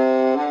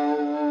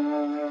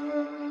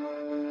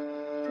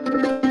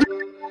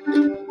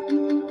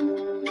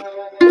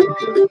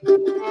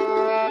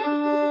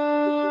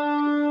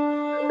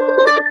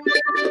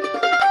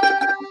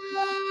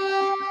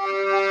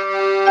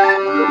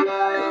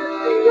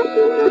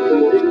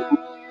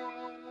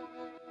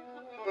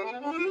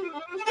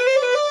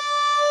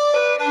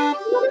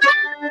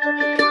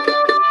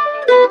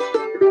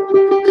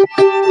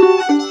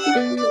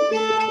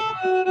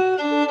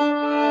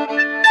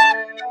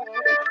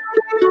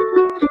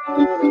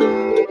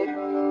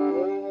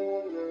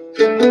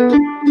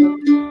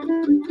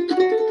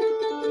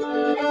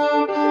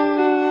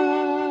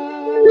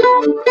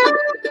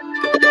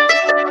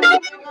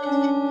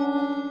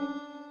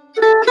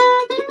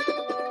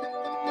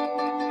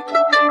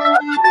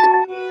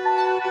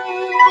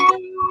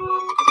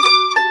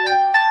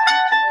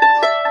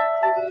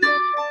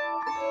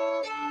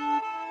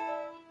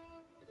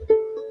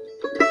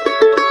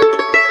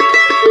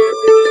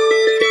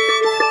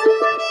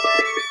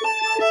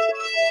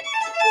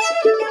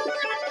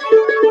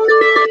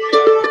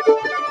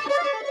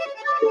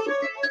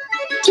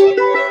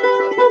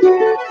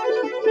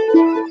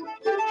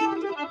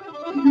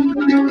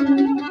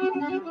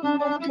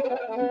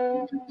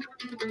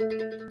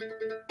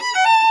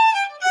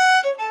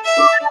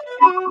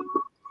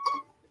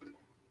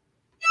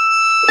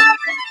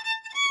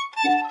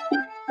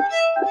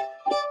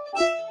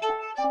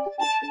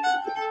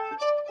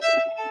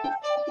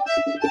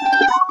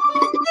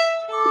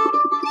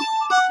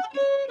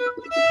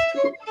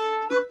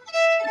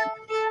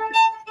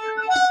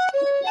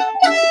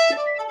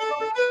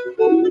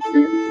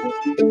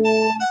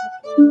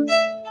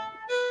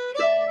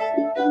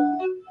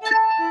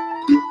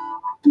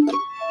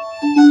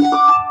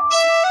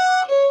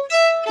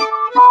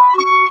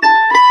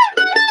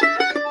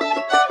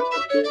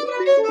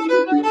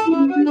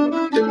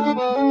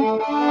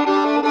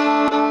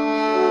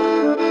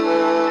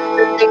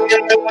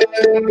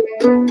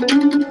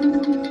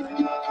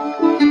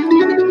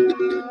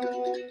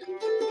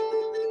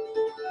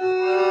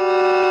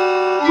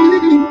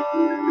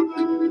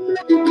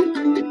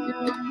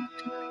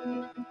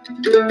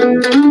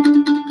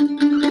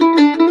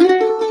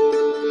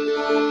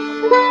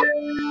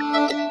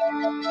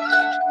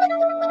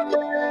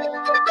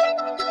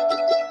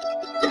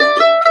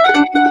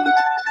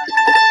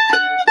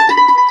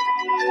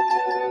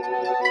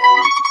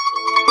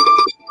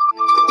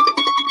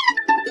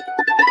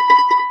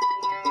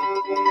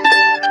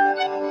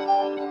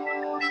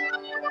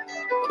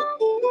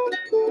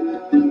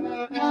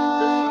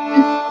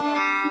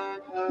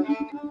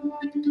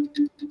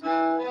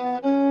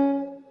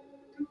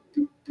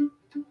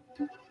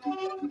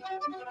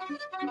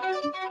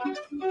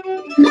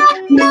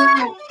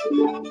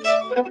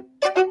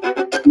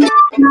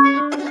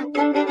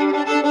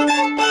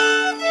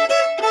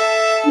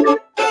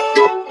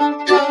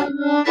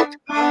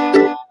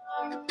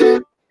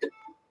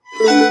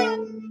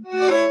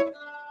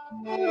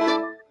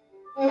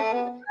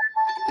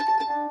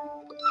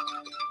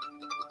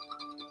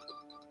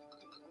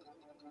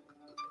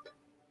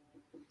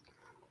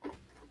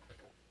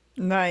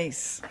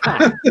 Nice.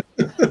 That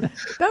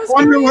was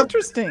very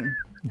interesting.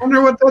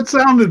 Wonder what that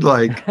sounded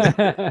like.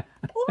 Well,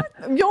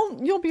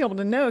 you'll be able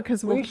to know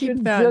because we'll keep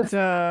should that.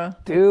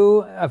 just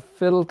do a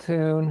fiddle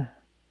tune,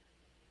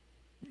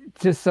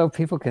 just so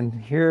people can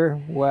hear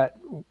why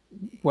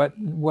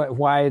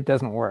it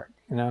doesn't work.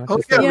 You know. Oh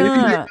Just yeah, like,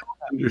 maybe they don't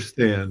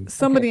understand.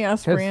 Somebody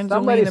asked for 'cause Angelina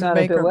somebody's to on a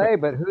make her. delay,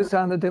 but who's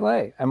on the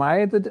delay? Am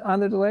I on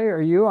the delay, or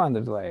are you on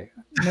the delay?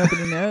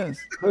 Nobody knows.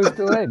 Who's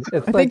delayed?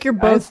 It's I think you're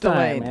both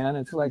Einstein, delayed. man.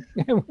 It's like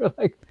we're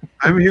like,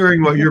 I'm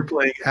hearing what you're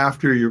playing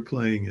after you're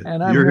playing it.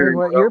 and I'm hearing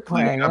what you're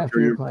playing after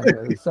you're playing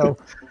it. So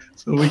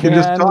we can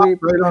just talk we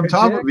right on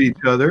top of predict?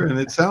 each other, and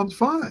it sounds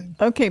fine.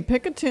 Okay,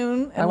 pick a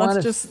tune and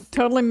let's just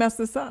totally mess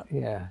this up.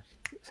 Yeah.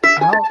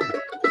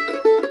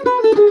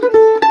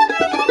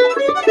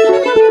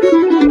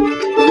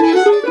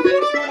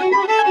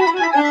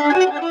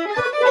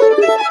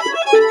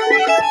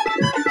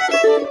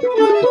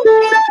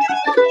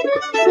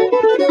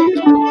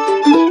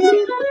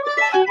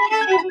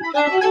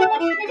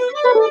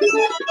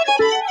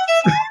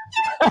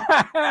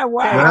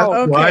 Wow.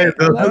 That's why it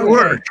doesn't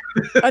work.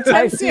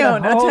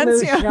 Attention,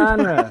 attention.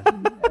 Genre.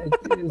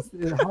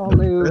 A whole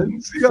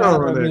new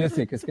genre of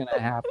music is going to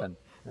happen.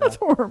 That's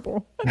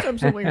horrible. That's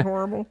absolutely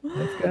horrible.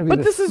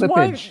 But this is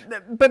why.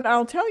 But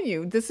I'll tell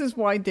you, this is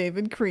why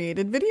David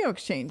created Video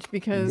Exchange,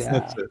 because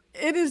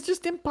it is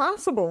just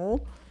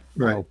impossible,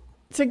 right,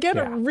 to get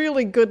a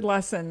really good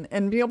lesson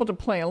and be able to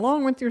play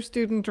along with your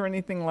student or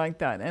anything like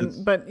that.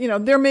 And but you know,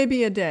 there may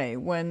be a day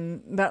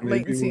when that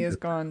latency is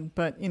gone.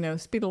 But you know,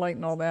 speed of light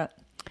and all that.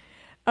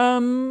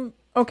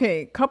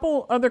 Okay,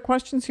 couple other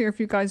questions here, if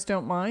you guys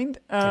don't mind.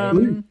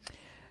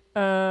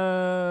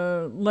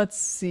 Let's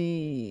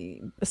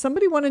see.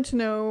 Somebody wanted to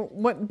know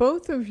what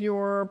both of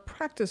your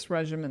practice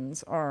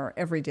regimens are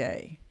every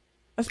day,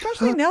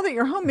 especially now that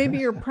you're home. Maybe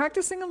you're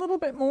practicing a little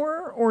bit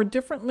more or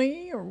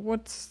differently, or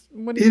what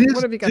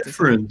have you got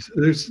different.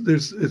 To say?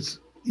 It's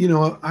you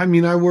know, I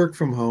mean, I work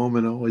from home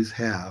and always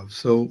have.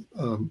 So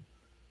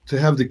to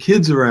have the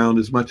kids around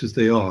as much as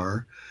they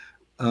are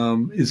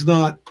is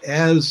not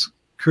as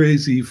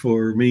crazy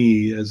for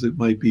me as it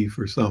might be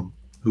for some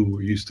who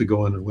are used to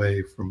going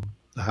away from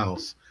the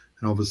house,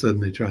 and all of a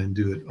sudden they try and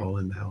do it all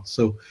in the house.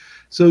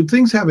 So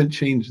things haven't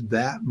changed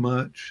that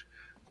much.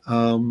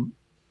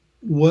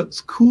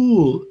 What's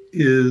cool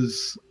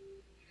is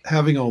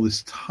having all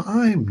this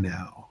time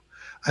now.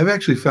 I've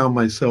actually found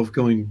myself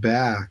going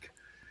back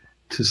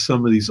to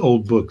some of these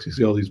old books. You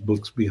see all these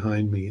books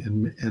behind me,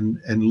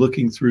 and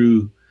looking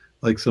through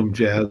like some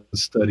jazz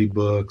study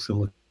books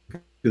and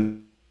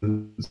looking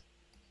at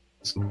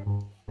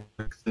some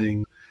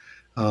things.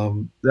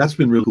 That's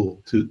been really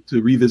cool to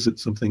revisit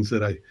some things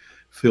that I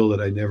feel that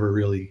I never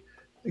really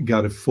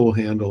got a full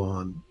handle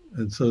on.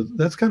 And so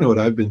that's kind of what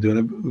I've been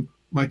doing.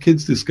 My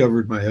kids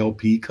discovered my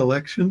LP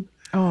collection.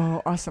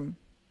 Oh, awesome.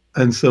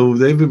 And so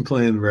they've been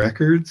playing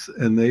records,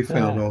 and they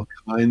found all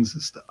kinds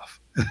of stuff.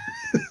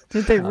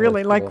 Did they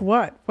really? Like cool.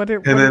 what?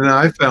 And then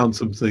I found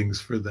some things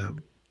for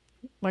them.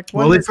 Like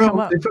what has come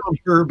up? They found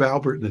Herb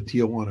Alpert and the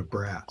Tijuana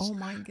Brass. Oh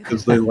my goodness!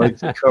 Because they like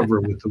the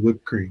cover with the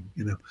whipped cream,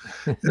 you know.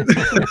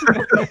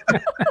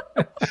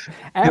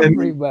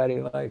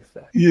 Everybody likes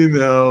that. You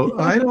know,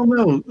 I don't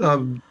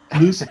know.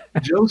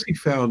 Josie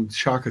found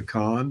Chaka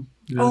Khan.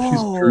 You know,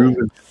 she's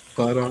grooving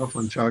butt off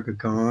on Chaka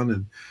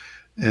Khan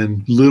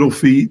and Little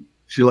Feet.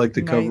 She liked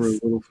the cover of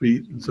Little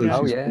Feet, and so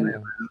she's playing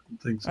that and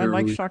things. I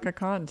like really Chaka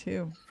Khan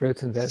too.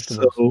 Fruits and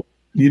vegetables. So,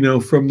 you know,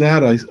 from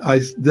that,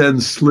 I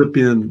then slip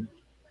in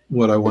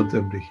what I want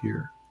them to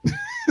hear.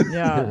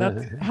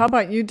 Yeah. How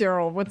about you,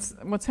 Darol?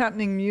 What's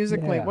happening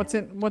musically? Yeah. What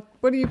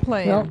are you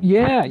playing? Well,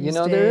 yeah, you these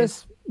know, there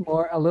days? is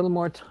a little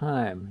more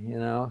time, you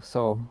know,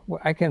 so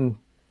I can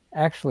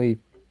actually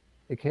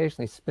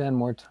occasionally spend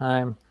more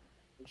time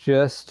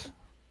just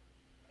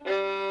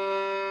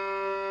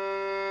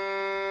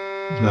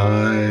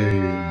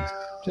Nice.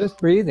 just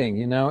breathing.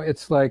 You know,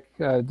 it's like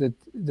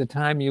the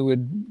time you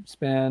would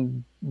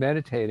spend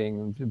meditating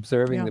and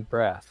observing the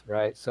breath,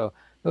 right? So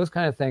those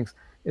kind of things.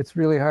 It's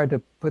really hard to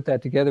put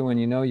that together when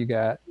you know you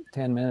got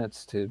 10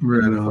 minutes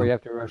before you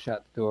have to rush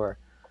out the door.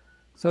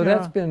 So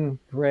that's been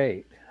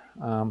great.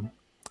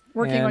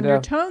 Working on your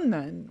tone,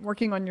 then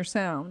working on your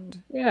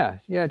sound. Yeah,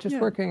 just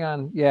working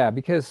on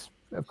because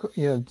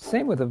you know,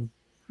 same with a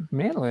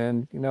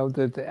mandolin. You know,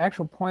 the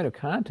actual point of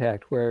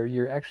contact where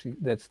you're actually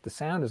the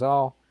sound is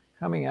all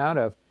coming out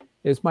of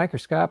is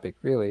microscopic.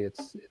 Really,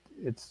 it's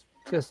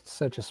just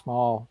such a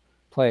small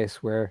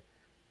place where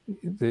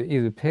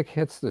either the pick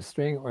hits the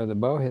string or the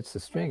bow hits the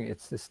string.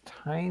 It's this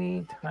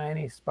tiny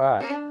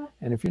spot,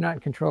 and if you're not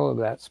in control of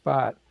that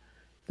spot,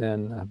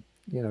 then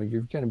you know,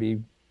 you're going to be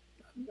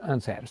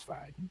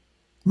unsatisfied.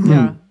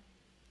 Yeah,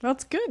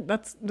 that's good.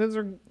 Those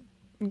are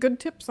good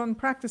tips on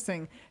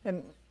practicing.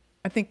 And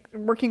I think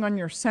working on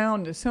your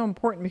sound is so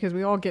important because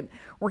we all get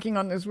working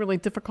on those really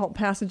difficult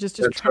passages,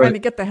 just trying to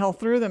get the hell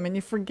through them, and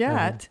you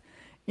forget.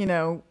 You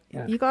know,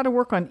 you got to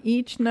work on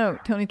each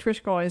note. Tony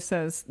Trischka always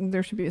says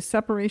there should be a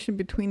separation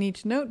between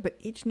each note, but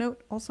each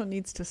note also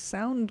needs to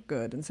sound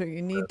good, and so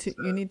you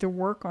need to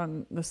work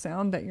on the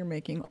sound that you're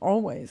making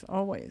always.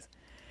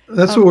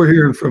 That's what we're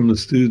hearing from the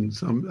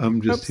students.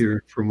 I'm just hearing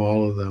from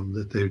all of them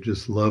that they're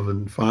just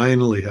loving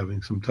finally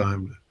having some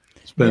time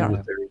to spend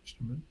with their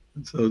instrument.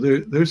 And so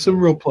there's some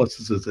real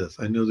pluses of this.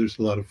 I know there's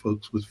a lot of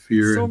folks with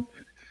fear and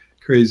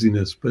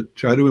craziness, but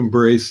try to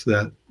embrace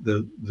that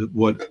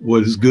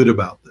what is good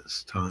about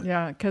this time.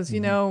 Yeah, because you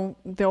know,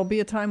 there'll be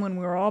a time when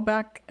we're all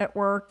back at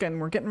work and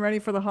we're getting ready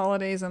for the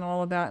holidays and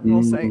all of that, and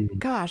we'll say,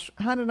 gosh,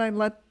 how did I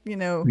let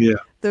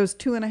those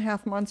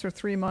 2.5 months or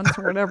 3 months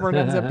or whatever it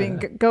ends up being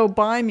go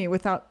by me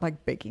without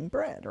like baking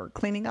bread or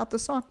cleaning out the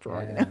sock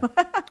drawer? You know?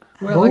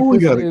 Well,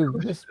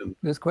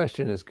 this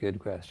question is a good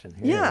question.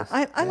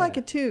 I like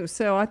it too.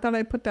 So I thought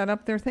I'd put that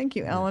up there. Thank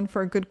you, Alan,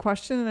 for a good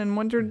question, and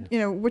wondered, you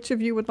know, which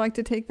of you would like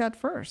to take that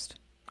first?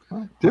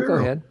 Well, I'll go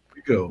ahead.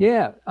 Go.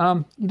 Yeah,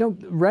 you know,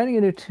 writing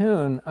a new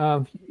tune,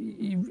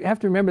 you have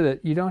to remember that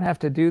you don't have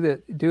to do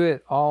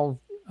it all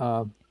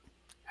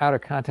out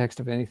of context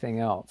of anything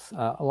else.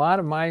 A lot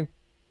of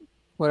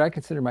what I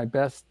consider my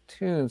best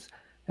tunes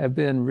have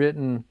been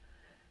written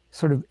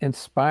sort of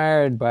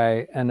inspired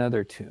by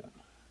another tune.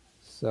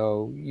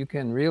 So you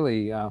can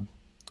really, you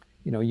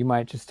know, you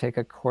might just take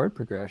a chord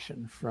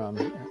progression from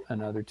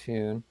another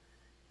tune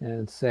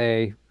and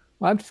say,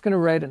 well, I'm just going to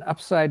write an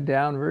upside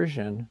down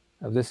version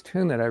of this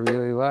tune that I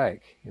really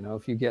like. You know,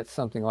 if you get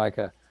something like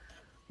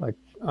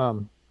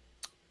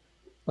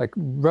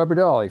Rubber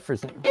Dolly, for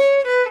example.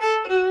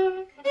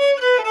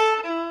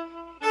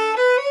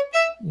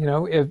 You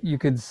know, if you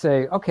could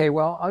say, okay,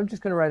 well, I'm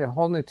just going to write a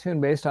whole new tune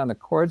based on the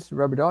chords to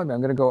Rubber Dolly, but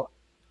I'm going to go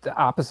the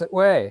opposite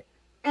way.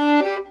 You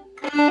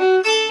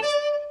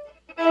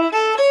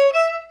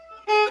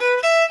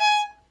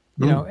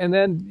know, and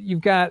then you've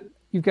got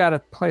a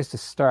place to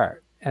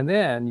start. And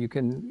then you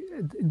can,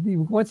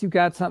 once you've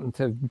got something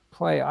to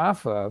play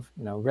off of,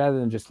 you know, rather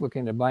than just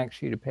looking at a blank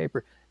sheet of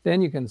paper,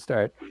 then you can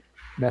start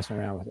messing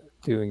around with it,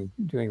 doing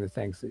the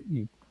things that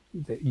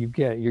you're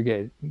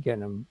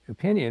getting an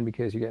opinion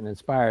because you're getting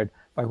inspired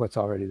by what's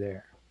already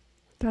there.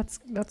 That's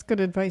good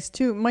advice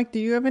too. Mike, do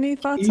you have any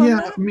thoughts on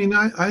that? Yeah, I mean,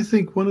 I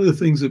think one of the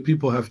things that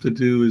people have to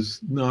do is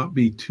not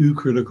be too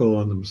critical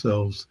on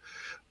themselves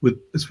with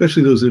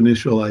especially those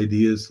initial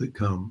ideas that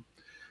come.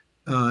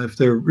 If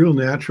they're real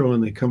natural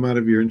and they come out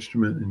of your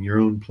instrument and your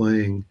own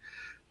playing,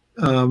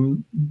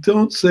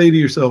 don't say to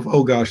yourself,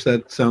 oh gosh,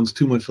 that sounds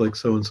too much like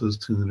so-and-so's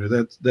tune, or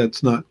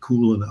that's not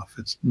cool enough.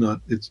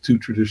 It's too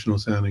traditional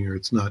sounding, or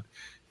it's not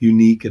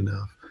unique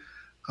enough.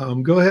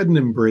 go ahead and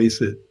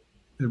embrace it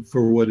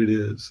for what it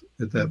is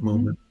at that Mm-hmm.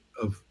 moment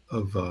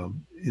of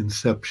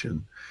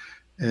inception,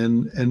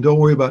 and don't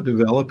worry about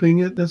developing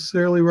it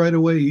necessarily right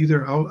away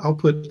either. I'll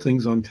put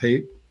things on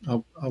tape.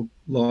 I'll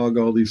log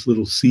all these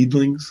little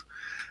seedlings,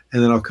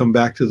 and then I'll come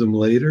back to them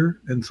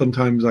later. And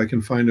sometimes I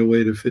can find a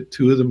way to fit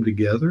two of them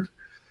together.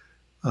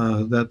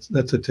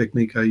 That's a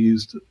technique I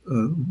used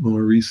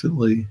more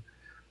recently.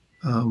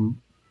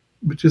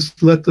 But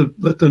just let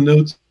the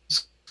notes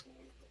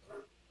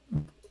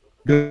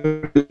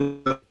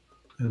go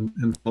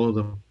and follow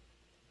them.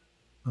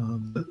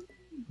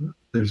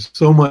 There's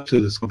so much to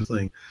this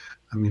thing.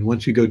 I mean,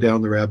 once you go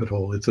down the rabbit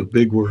hole, it's a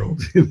big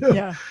world.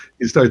 Yeah.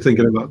 You start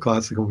thinking about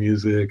classical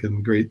music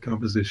and great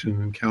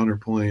composition and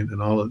counterpoint and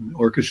all of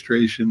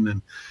orchestration,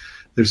 and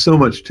there's so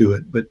much to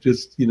it. But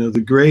just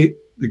the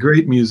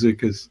great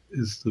music is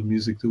the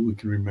music that we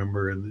can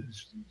remember, and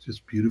it's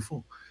just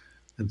beautiful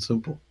and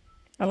simple.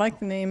 I like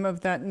the name of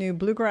that new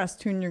bluegrass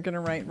tune you're going to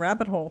write,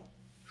 Rabbit Hole.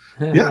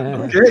 Yeah.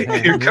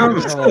 Okay. Here it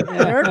comes.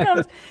 There it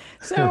comes.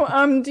 So,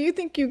 do you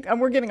think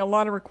we're getting a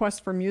lot of requests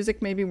for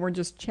music. Maybe we're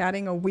just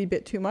chatting a wee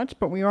bit too much,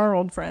 but we are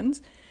old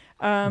friends.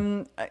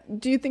 Do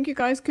you think you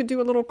guys could do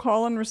a little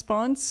call and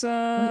response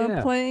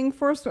playing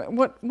for us?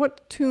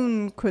 What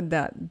tune could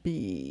that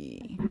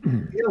be?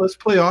 Yeah, let's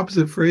play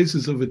opposite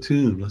phrases of a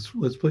tune.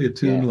 Let's play a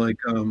tune like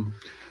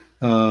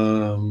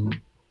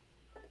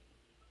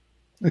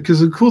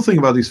because the cool thing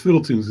about these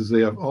fiddle tunes is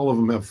all of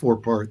them have four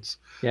parts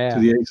to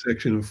the A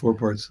section and four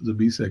parts to the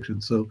B section.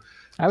 So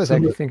I was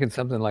actually thinking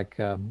something like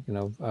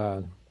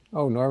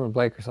Norman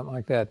Blake or something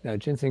like that.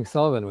 Ginseng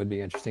Sullivan would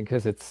be interesting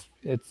because it's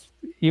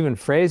even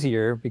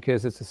phrasier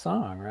because it's a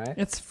song, right?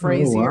 It's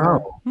phrasier.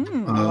 Oh,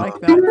 wow. I like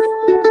that.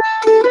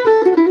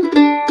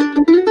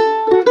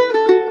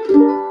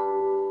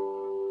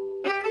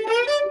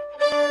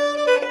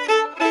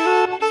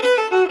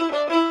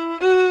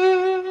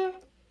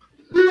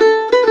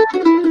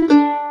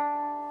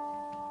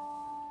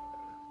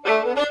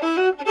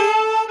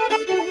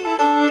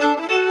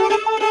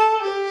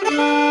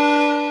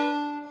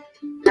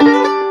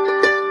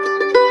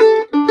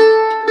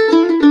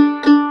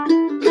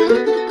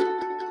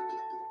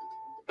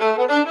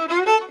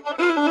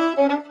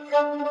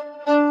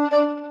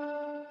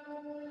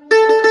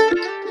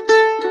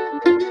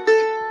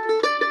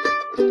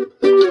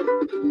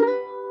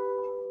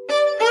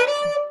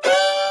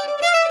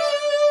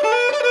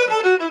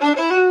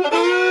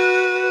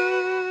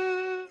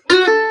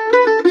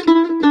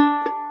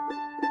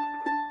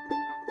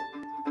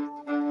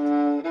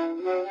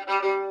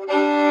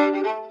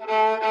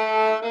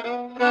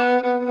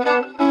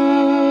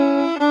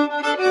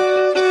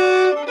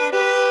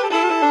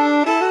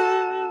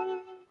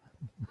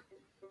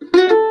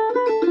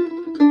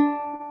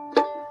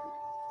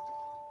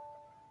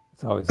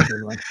 It's always a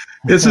good one.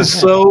 This is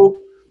so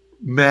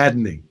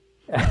maddening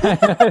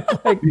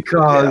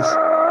because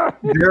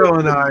Darol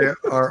and I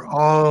are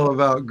all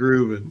about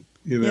grooving.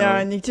 Yeah,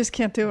 and you just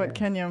can't do it,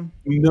 can you?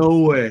 No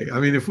way. I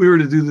mean, if we were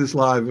to do this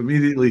live,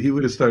 immediately he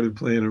would have started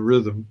playing a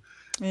rhythm,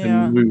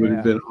 and we would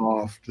have been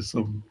off to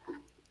some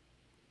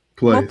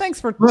place. Well,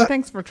 thanks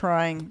for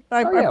trying.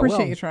 I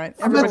appreciate you trying.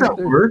 That's how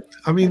it worked.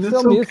 I mean, that's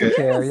still okay. music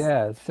there.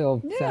 Yeah, it's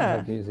still sounds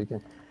like music,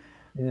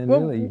 and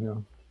really,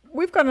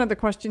 We've got another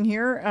question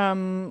here.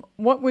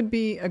 What would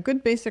be a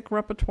good basic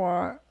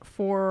repertoire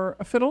for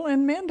a fiddle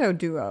and mando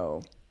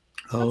duo?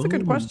 That's a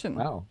good question.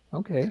 Wow.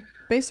 Okay.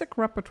 Basic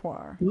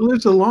repertoire. Well,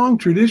 there's a long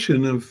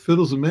tradition of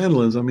fiddles and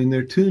mandolins. I mean,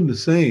 they're tuned the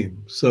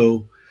same.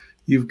 So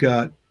you've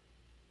got,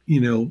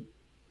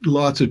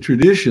 lots of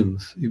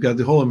traditions. You've got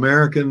the whole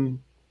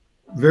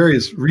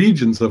various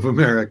regions of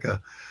America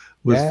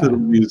with fiddle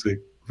music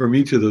from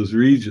each of those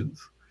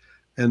regions.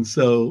 And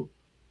so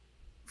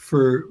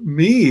for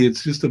me,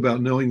 it's just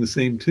about knowing the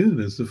same tune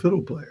as the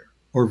fiddle player,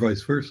 or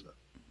vice versa.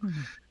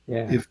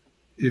 Yeah.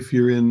 If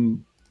you're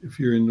in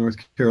North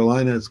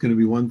Carolina, it's going to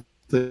be one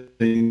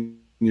thing.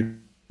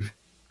 If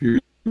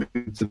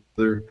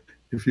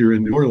you're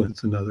in New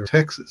Orleans, another.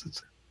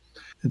 Texas,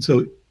 and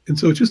so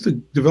it's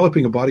just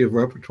developing a body of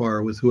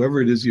repertoire with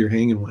whoever it is you're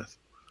hanging with.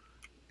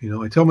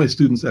 I tell my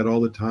students that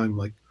all the time.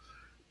 Like,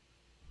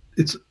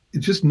 it's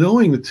just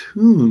knowing the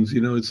tunes.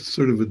 It's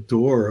sort of a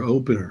door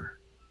opener.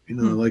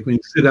 Like when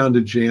you sit down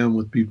to jam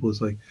with people, it's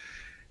like,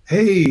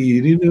 hey,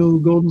 do you know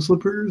Golden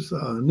Slippers?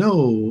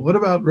 No. What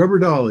about Rubber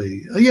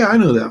Dolly? Yeah, I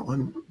know that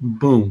one.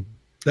 Boom.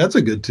 That's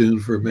a good tune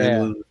for a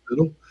mandolin and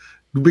fiddle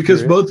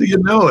because both of you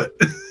know it.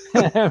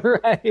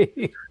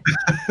 Right.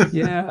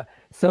 Yeah.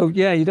 So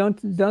you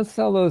don't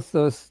sell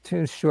those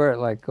tunes short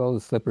like Golden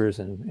Slippers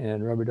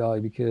and Rubber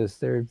Dolly because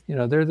they're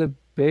the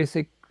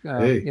basic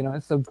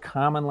it's the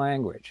common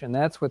language, and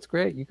that's what's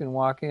great. You can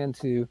walk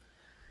into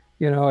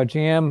a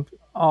jam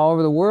all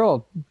over the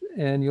world,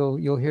 and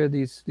you'll hear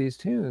these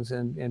tunes,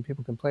 and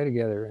people can play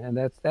together, and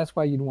that's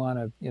why you'd want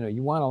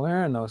to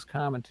learn those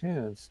common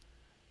tunes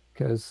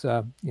because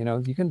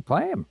you can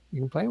play them.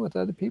 You can play them with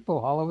other people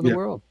all over the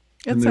world.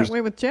 It's that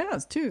way with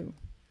jazz too.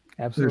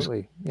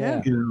 Absolutely.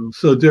 Yeah.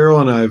 So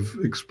Darol and I've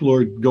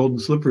explored Golden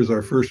Slippers,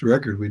 our first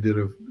record. We did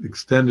an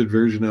extended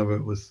version of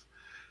it with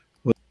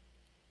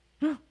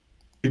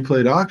You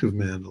played octave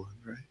mandolin,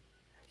 right?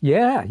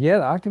 Yeah, yeah,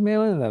 the octave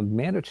mandolin and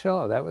the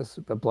mandocello, that was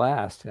a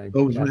blast. I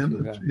Oh, it was got to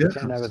mandolin. Yeah.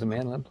 pretend I was a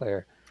mandolin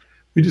player.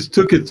 We just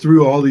took it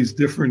through all these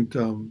different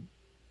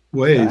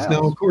ways. Now,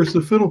 Styles. of course,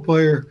 the fiddle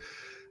player,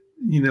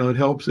 it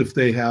helps if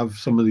they have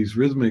some of these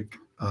rhythmic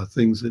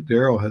things that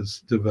Darol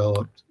has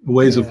developed,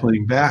 ways of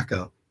playing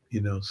backup,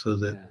 so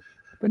that. Yeah.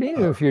 But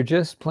even if you're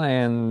just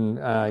playing,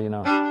 it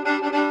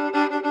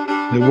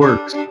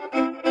works.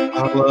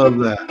 I love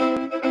that.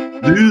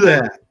 Do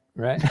that.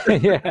 Right.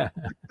 Yeah.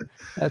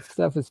 That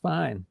stuff is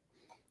fine.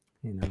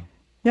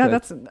 Yeah,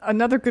 that's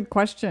another good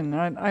question.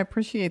 I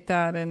appreciate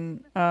that.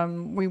 And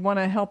we want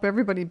to help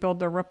everybody build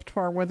their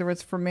repertoire, whether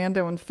it's for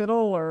mando and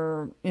fiddle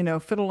or,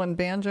 fiddle and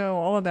banjo,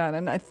 all of that.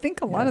 And I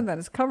think a lot of that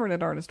is covered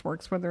at Artist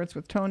Works, whether it's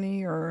with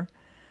Tony or,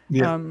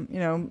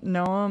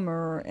 Noam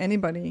or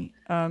anybody.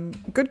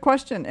 Good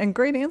question and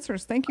great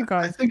answers. Thank you,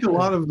 guys. I think a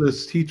lot of the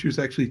teachers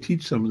actually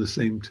teach some of the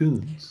same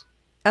tunes.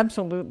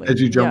 Absolutely.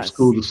 As you jump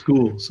school to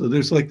school. So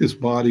there's like this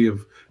body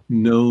of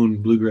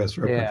known bluegrass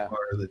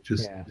repertoire that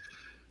just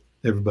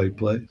everybody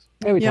plays.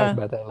 Yeah, we talked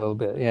about that a little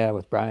bit. Yeah,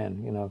 with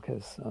Brian,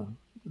 because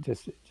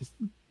just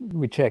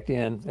we checked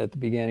in at the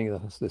beginning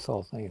of this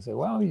whole thing and said,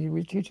 well,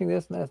 we're teaching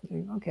this and that.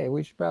 Okay,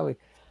 we should probably,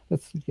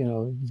 let's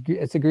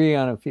agree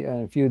on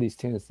a few of these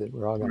tunes that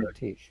we're all going to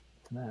teach.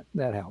 And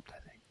that helped, I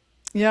think.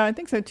 Yeah, I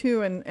think so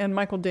too. And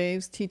Michael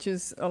Daves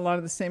teaches a lot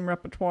of the same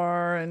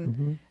repertoire.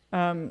 And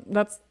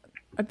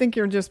I think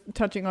you're just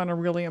touching on a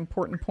really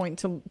important point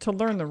to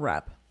learn the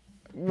rep.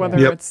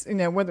 Whether it's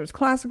whether it's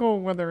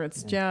classical, whether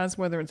it's jazz,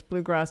 whether it's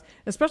bluegrass,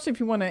 especially if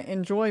you want to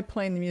enjoy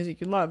playing the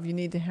music you love, you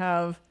need to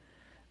have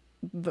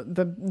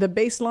the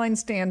baseline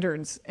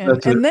standards,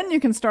 and then you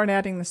can start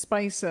adding the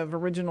spice of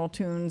original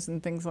tunes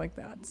and things like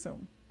that. So,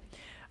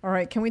 all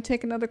right, can we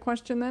take another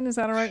question then? Is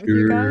that all right with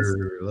you guys?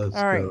 Let's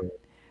all right. go.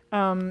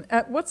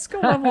 At what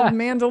skill level of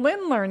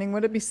mandolin learning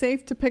would it be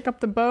safe to pick up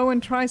the bow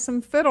and try some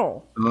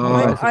fiddle?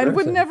 I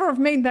would never have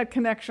made that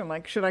connection.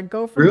 Like, should I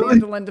go from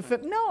mandolin to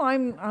fiddle? No,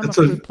 I'm a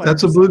flute player.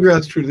 That's a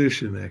bluegrass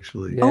tradition,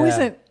 actually. Yeah. Oh, is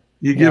it?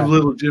 You give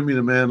little Jimmy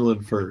the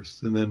mandolin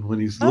first, and then when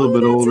he's a little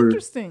bit older,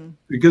 interesting.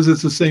 Because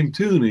it's the same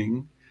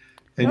tuning,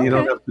 and you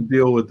don't have to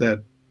deal with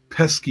that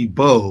pesky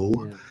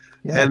bow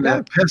and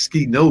that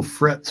pesky no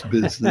frets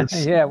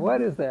business. Yeah,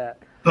 what is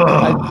that?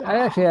 I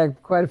actually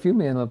had quite a few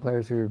mandolin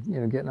players who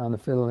are getting on the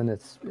fiddle, and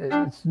it's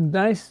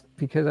nice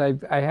because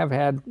I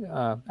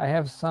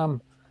have some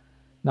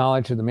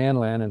knowledge of the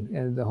mandolin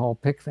and the whole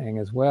pick thing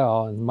as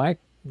well. And Mike,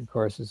 of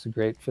course, is a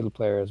great fiddle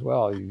player as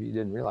well. You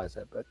didn't realize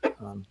that, but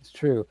it's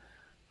true.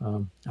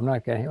 I'm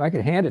not gonna. I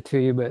could hand it to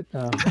you, but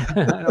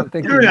I don't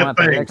think you want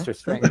the extra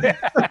string.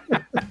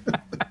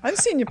 I've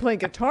seen you play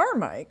guitar,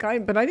 Mike,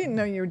 but I didn't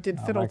know you did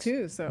fiddle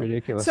too. So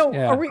ridiculous. So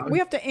we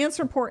have to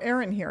answer poor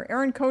Aaron here.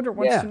 Aaron Coder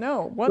wants to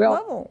know what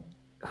level.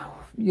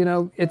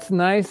 It's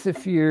nice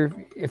if you're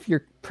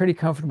pretty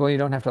comfortable. You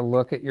don't have to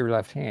look at your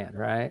left hand,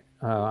 right,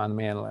 on the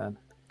mandolin.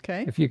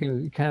 Okay. If you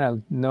can kind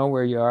of know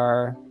where you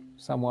are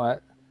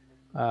somewhat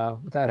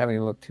without having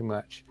to look too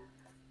much.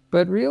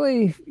 But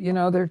really,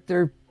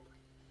 they're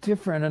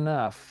different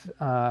enough.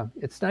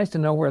 It's nice to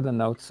know where the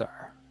notes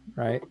are,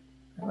 right?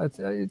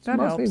 It's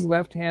mostly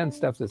left-hand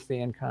stuff that's the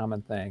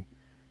uncommon thing.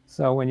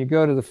 So when you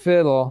go to the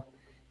fiddle,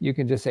 you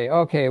can just say,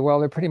 okay, well,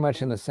 they're pretty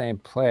much in the same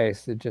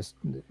place. It just,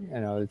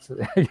 it's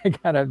you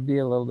gotta be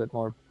a little bit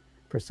more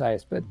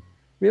precise. But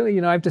really,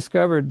 I've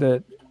discovered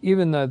that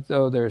even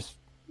though there's,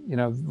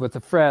 with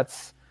the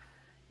frets,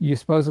 you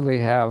supposedly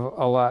have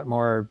a lot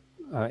more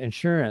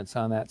insurance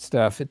on that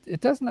stuff.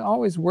 It doesn't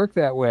always work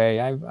that way.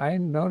 I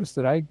noticed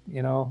that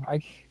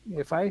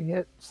if I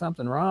hit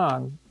something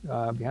wrong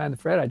behind the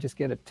fret, I just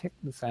get a tick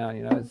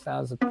sound. It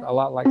sounds a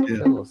lot like the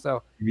fiddle.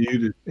 So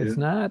muted. It's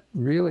not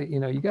really.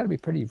 You got to be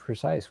pretty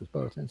precise with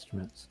both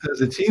instruments.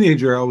 As a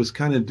teenager, I was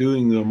kind of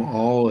doing them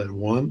all at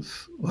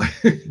once.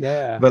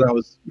 Yeah. But I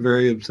was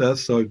very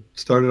obsessed, so I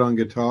started on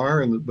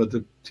guitar, but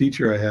the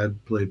teacher I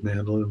had played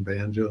mandolin,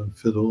 banjo, and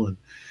fiddle, and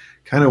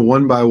kind of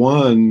one by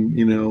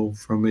one,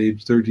 from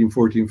age 13,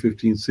 14,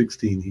 15,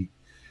 16, he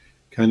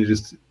kind of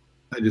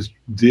I just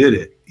did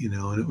it, and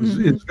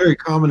it's very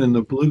common in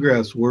the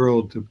bluegrass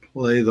world to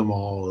play them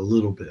all a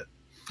little bit.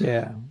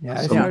 Yeah.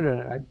 I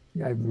started,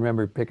 I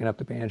remember picking up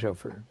the banjo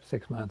for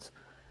 6 months.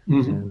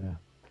 And,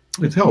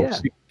 it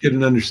helps. You get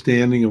an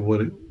understanding of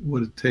what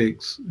it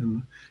takes,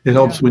 and it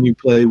helps when you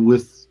play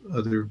with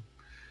other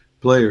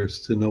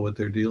players to know what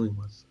they're dealing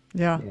with.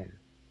 Yeah.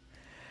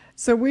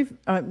 So we've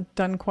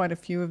done quite a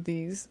few of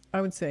these. I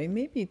would say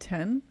maybe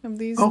 10 of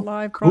these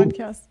live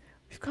broadcasts.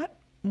 We've got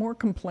more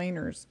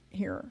complainers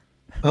here.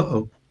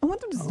 Uh-oh. I want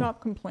them to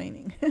stop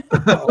complaining.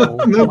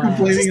 No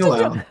complaining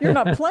allowed. You're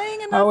not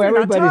playing enough.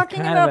 You're not talking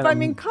enough. I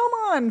mean, come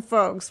on,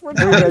 folks. We're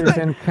trying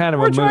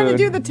to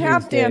do the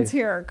tap dance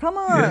here. Come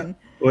on. Yeah.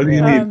 What do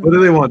you need? What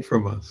do they want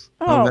from us?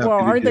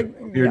 Are they?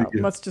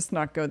 Let's just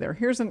not go there.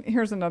 Here's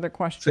another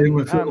question. Say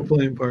my fiddle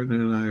playing partner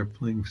and I are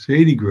playing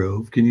Shady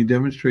Grove. Can you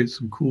demonstrate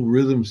some cool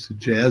rhythms to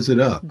jazz it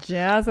up?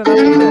 Jazz it up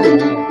a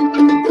bit.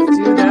 Let's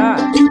do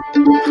that.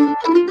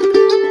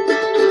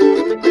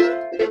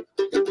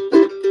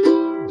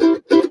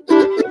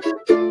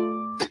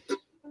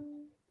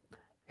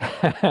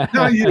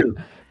 Not you.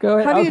 Go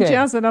ahead. How do you Okay.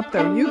 jazz it up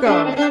though? You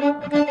go.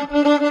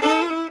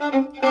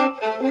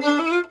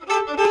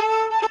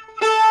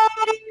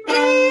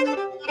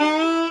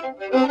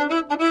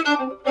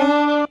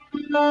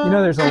 You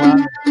know, there's a lot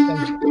of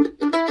things.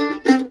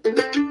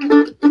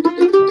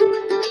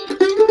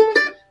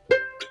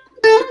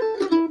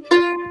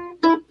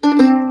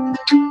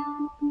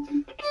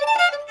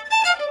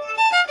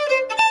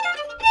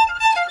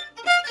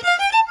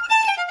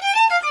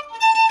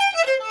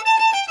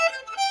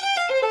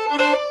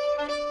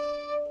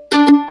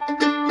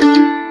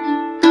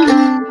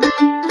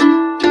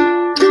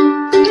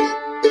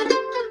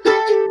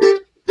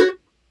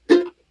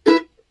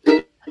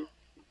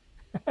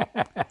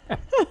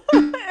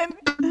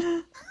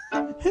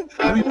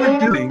 What we're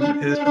doing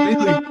is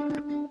basically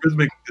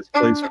rhythmic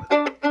displacement.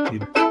 You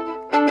know.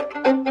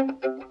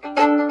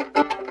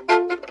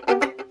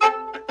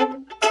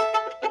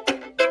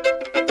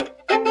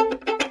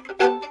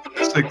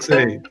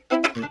 6/8. 1,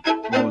 2,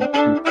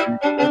 3,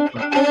 4,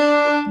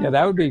 5. Yeah,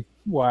 that would be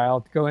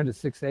wild. Go into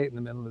 6/8 in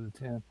the middle of the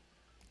tune.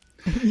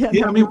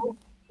 Yeah, I mean,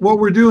 what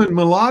we're doing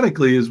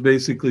melodically is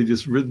basically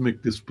just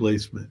rhythmic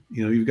displacement.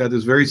 You know, you've got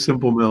this very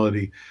simple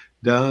melody.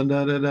 Dun,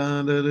 dun, dun,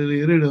 dun, dun, dun,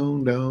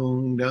 dun,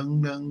 dun,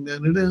 dun, dun,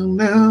 dun, dun,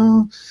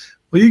 dun.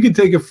 Well, you can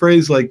take a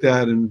phrase like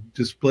that and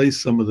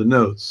displace some of the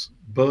notes.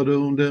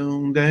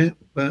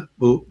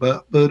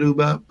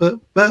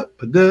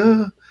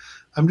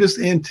 I'm just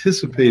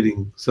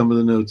anticipating some of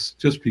the notes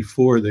just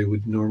before they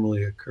would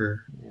normally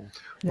occur. Yeah.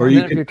 Or And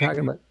you then if can you're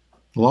talking about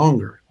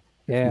longer.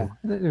 Yeah,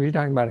 if you're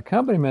talking about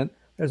accompaniment,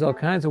 there's all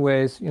kinds of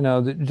ways. You know,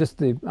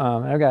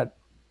 I've got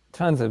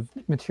tons of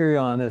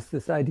material on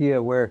this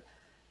idea where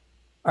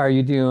are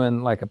you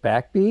doing like a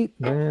backbeat,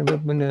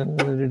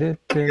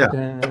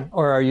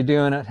 or are you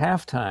doing it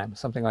halftime,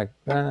 something like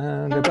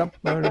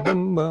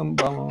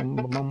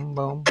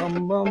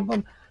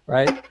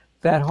right?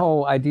 That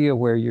whole idea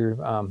where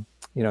you're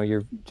you know,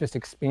 you're just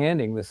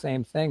expanding the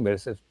same thing, but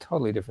it's a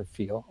totally different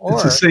feel. Or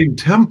it's the same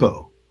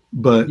tempo,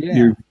 but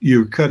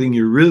you're cutting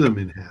your rhythm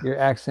in half. Your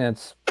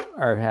accents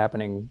are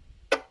happening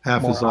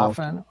half more as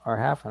often or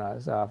half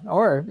as often,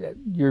 or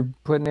you're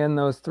putting in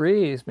those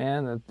threes,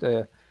 man.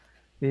 The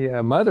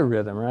mother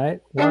rhythm, right?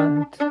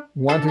 1,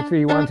 2,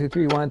 3, 1, 2,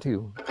 3, 1,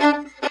 2.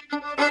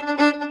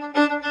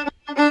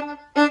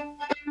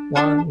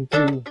 1,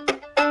 2.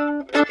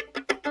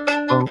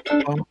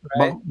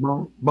 Right?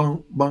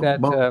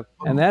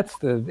 And that's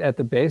at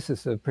the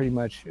basis of pretty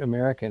much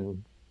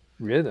American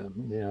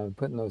rhythm. You know,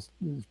 putting those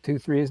 2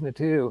 3s and a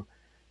 2.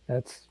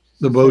 That's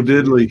the Bo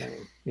Diddley.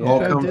 Yeah.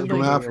 All comes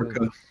from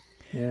Africa.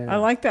 Yeah. I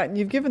like that.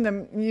 You've given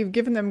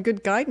them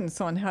good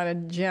guidance on how to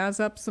jazz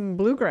up some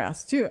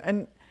bluegrass too,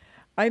 and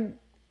I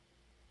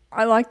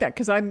like that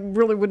because I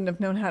really wouldn't have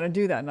known how to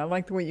do that, and I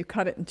like the way you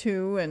cut it in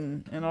two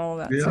and all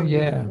of that.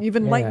 Yeah. So you've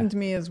enlightened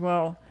me as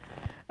well.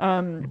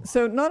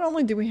 So not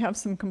only do we have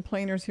some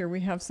complainers here, we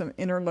have some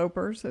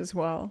interlopers as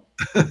well.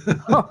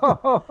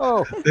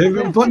 They've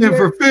been playing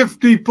for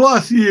 50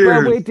 plus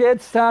years. Well, we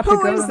did stop to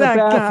Who go is to the that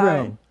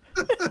bathroom.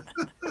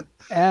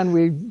 And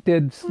we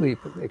did sleep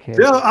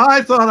occasionally. Yeah,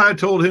 I thought I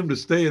told him to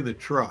stay in the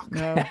truck.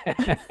 No.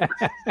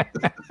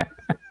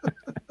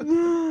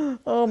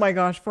 Oh my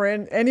gosh! For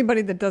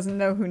anybody that doesn't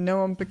know who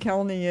Noam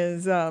Pikelny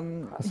is,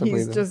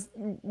 he's just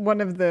one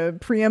of the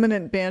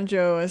preeminent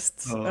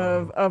banjoists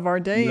of our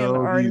day.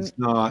 No, he's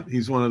not.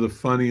 He's one of the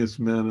funniest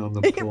men on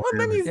the planet. Well,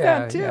 then he's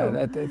that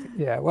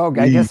too. Well,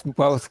 I guess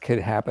both could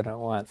happen at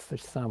once.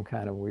 There's some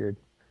kind of weird.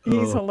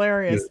 He's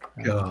hilarious.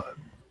 God.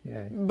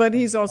 Yeah. But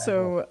he's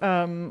also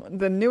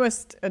the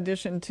newest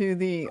addition to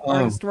the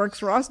Artist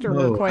Works roster.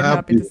 We're quite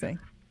happy to say.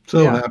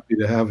 So happy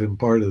to have him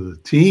part of the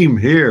team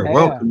here. Yeah.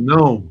 Welcome,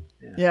 Noam.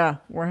 Yeah,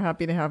 we're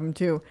happy to have him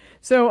too.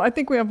 So I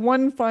think we have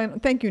one final.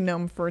 Thank you,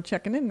 Noam, for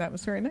checking in. That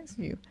was very nice of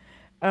you.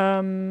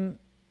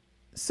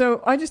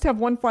 So I just have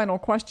one final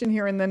question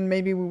here, and then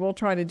maybe we will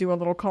try to do a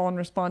little call and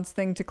response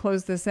thing to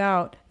close this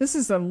out. This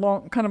is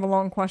kind of a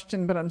long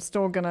question, but I'm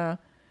still gonna.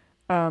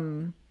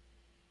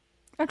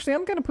 Actually,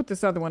 I'm going to put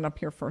this other one up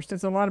here first.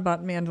 It's a lot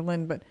about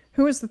mandolin, but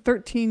who is the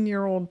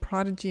 13-year-old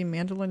prodigy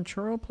mandolin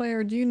churro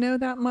player? Do you know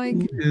that, Mike?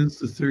 Who is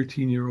the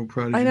 13-year-old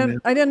prodigy?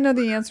 I didn't know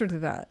the answer to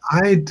that.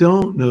 I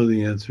don't know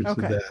the answer to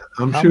that.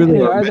 I'm How sure many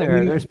there are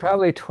there. There's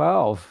probably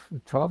 12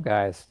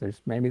 guys.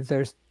 There's 10,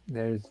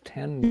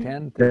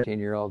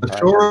 13-year-old. The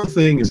churro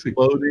thing is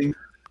exploding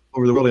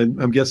over the world. And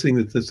I'm guessing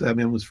that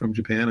man was from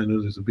Japan. I know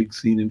there's a big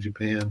scene in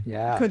Japan.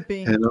 Yeah, could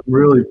be. And I'm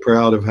really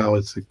proud of how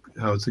it's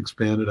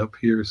expanded up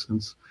here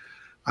since.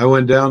 I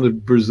went down to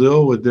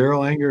Brazil with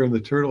Darol Anger and the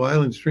Turtle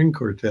Island String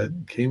Quartet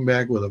and came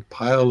back with a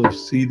pile of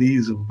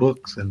CDs and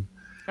books and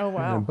oh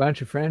wow, and a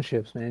bunch of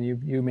friendships, man.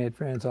 You made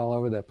friends all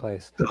over that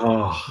place. Yeah.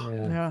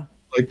 I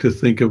like to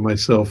think of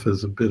myself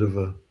as a bit of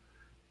a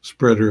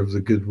spreader of the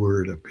good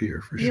word up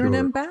here for sure. You're an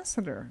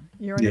ambassador.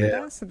 You're an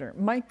ambassador.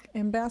 Mike,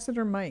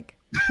 Ambassador Mike.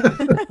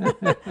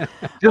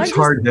 Just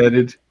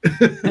hard-headed.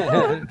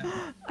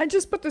 I I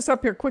just put this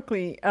up here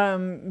quickly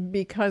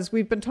because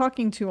we've been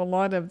talking to a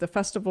lot of the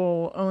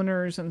festival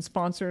owners and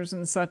sponsors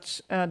and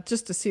such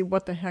just to see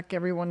what the heck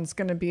everyone's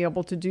going to be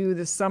able to do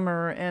this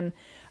summer. And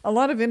a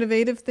lot of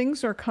innovative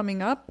things are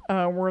coming up.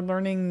 We're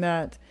learning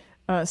that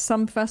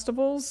some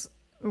festivals,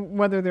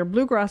 whether they're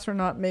bluegrass or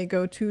not, may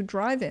go to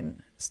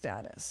drive-in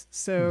status.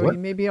 So What? you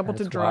may be able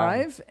to That's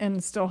drive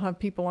and still have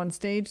people on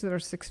stage that are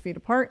 6 feet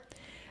apart.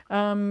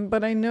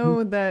 But I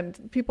know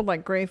that people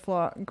like Gray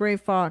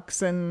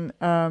Fox and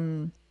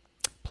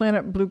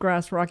Planet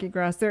Bluegrass, Rocky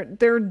Grass,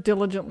 they're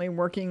diligently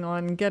working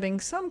on getting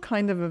some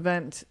kind of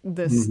event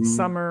this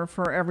summer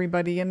for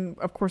everybody. And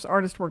of course,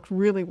 Artist Works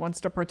really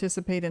wants to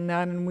participate in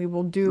that, and we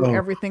will do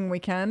everything we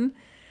can,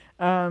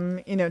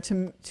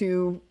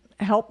 to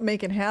help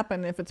make it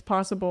happen if it's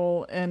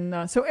possible.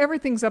 And so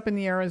everything's up in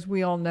the air, as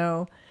we all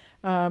know.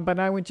 But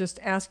I would just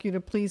ask you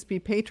to please be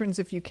patrons,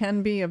 if you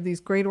can be, of these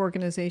great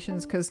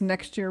organizations, because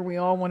next year we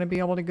all want to be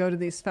able to go to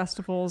these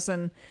festivals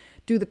and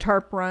do the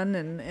tarp run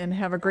and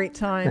have a great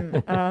time.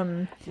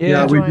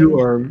 Yeah, we do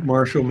our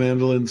Marshall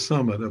Mandolin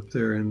Summit up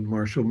there in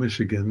Marshall,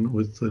 Michigan,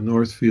 with the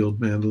Northfield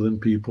Mandolin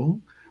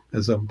people,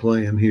 as I'm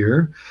playing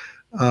here.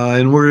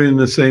 And we're in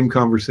the same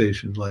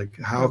conversation, like,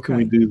 how can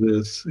we do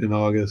this in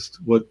August?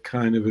 What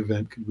kind of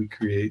event could we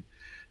create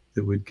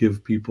that would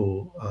give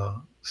people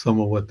some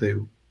of what they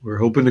were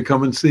hoping to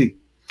come and see?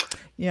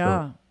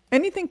 Yeah. So,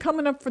 anything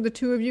coming up for the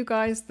two of you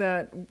guys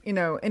that,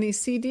 any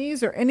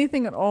CDs or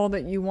anything at all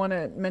that you want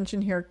to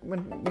mention here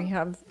when we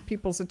have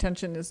people's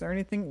attention? Is there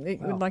anything that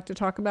you would like to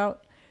talk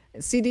about?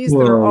 CDs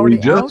that are already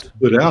out? We just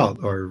put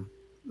out our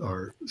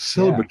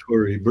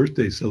celebratory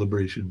birthday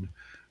celebration,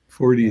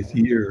 40th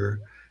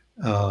year,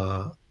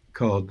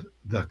 called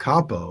the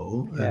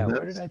Capo. Yeah,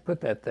 where did I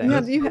put that thing?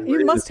 Yeah,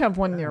 you must have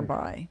one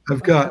nearby.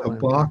 I've got a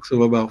box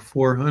of about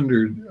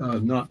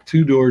 400, not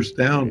 2 doors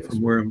down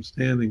from where I'm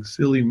standing.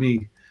 Silly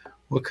me.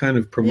 What kind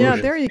of promotion? Yeah,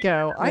 there you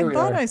go. I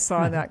thought I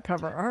saw that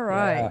cover. All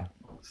right. Yeah.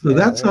 So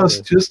that's us,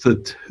 just the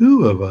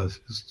two of us.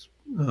 Just,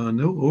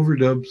 no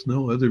overdubs,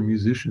 no other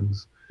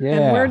musicians. Yeah.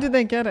 And where do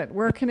they get it?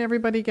 Where can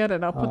everybody get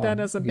it? I'll put that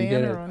as a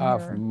banner on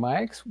off here.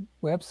 Mike's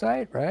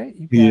website, right?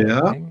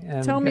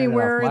 Tell me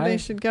where they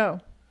should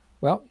go.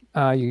 Well,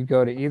 you can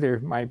go to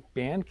either my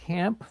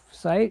Bandcamp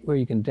site, where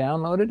you can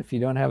download it if you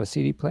don't have a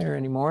CD player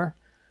anymore.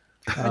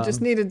 I just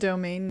need a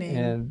domain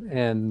name.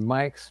 And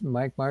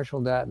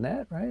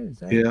MikeMarshall.net, right? Is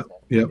that,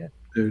 yeah.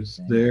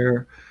 There's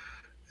there,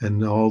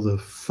 and all the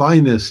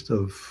finest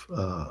of.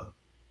 I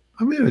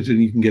imagine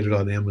you can get it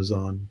on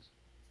Amazon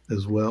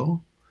as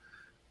well,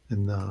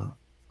 and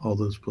all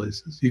those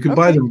places. You can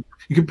buy them.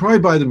 You can probably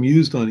buy them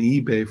used on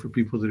eBay for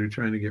people that are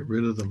trying to get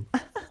rid of them.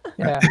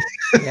 Yeah.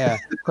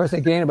 Of course, they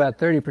gain about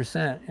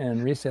 30%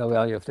 in resale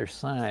value if they're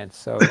signed.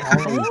 So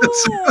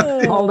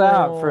hold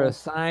out for a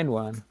signed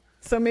one.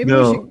 So maybe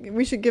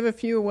we should give a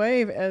few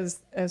away as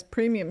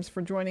premiums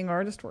for joining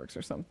Artist Works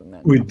or something.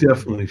 Then we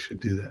definitely should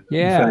do that.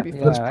 Yeah, in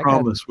fact, let's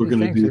promise we're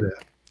going to do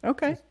that.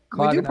 Okay,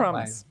 we do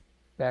promise.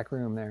 Back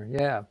room there.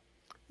 Yeah.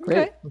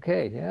 Great.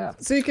 Okay. Yeah.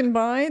 So you can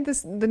buy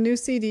the new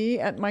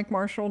CD at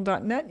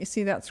MikeMarshall.net. You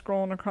see that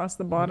scrolling across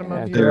the bottom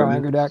of your.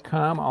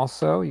 DarolAnger.com.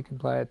 Also, you can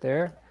buy it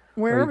there.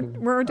 Where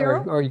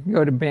Darol? Or you can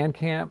go to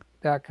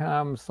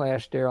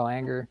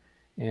Bandcamp.com/DarolAnger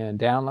and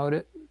download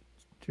it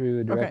through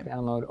a direct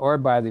download, or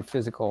buy the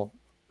physical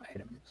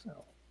item. So.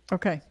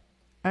 Okay,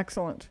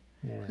 excellent.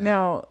 Yeah.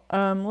 Now,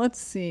 let's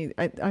see.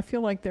 I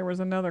feel like there was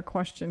another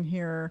question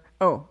here.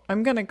 Oh,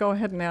 I'm going to go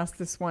ahead and ask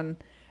this one.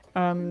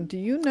 Do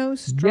you know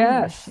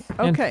Strum Machine?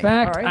 Okay. In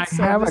fact, I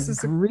have a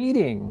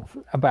greeting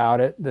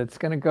about it that's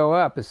going to go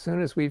up as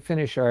soon as we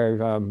finish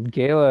our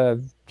gala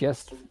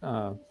guest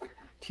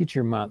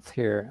teacher month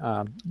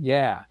here.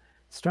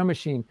 Strum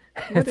Machine.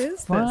 What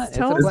is this?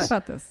 Tell us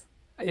about this.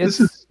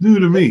 This is new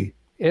to me.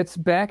 It's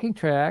backing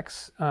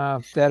tracks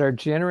that are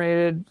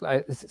generated.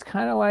 It's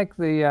kind of like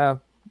the,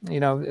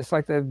 it's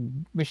like the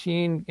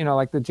machine,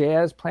 like the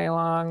jazz play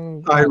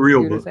along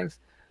things.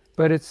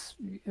 But it's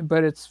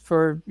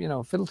for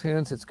fiddle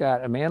tunes. It's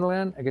got a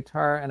mandolin, a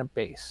guitar, and a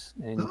bass,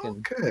 and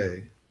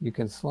you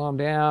can slow them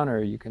down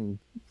or you can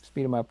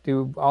speed them up,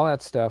 do all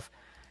that stuff,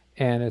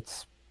 and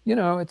it's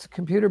a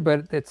computer,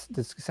 but the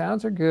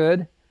sounds are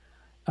good.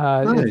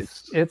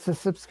 Nice. It's a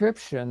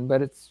subscription,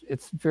 but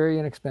it's very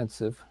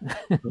inexpensive.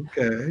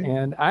 Okay.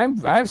 And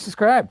I've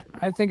subscribed.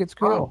 I think it's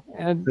cool. Oh,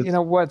 and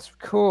what's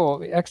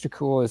cool, extra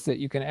cool, is that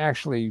you can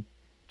actually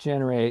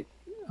generate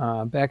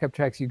backup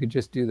tracks. You could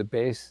just do the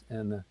bass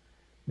and the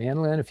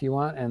mandolin if you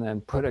want, and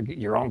then put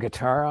your own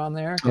guitar on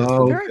there.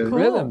 Very cool.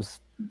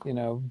 Rhythms,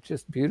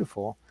 just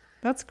beautiful.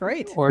 That's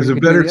great. Is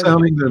it better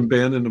sounding than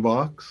Band in the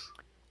Box?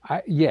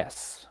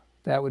 Yes.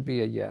 That would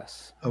be a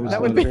yes.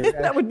 That would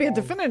be a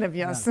definitive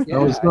yes. I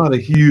was not a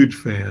huge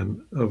fan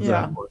of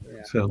that one.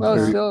 Yeah.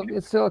 Well,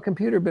 it's still a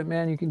computer, but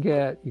man, you can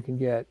get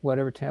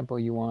whatever tempo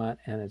you want,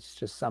 and it's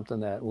just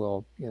something that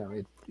will,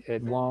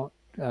 it won't,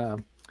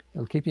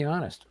 it'll keep you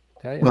honest.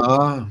 Tell you.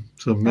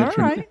 So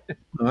mention.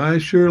 I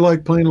sure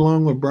like playing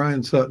along with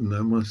Brian Sutton, I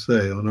must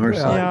say, on our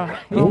side. Yeah.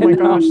 Oh my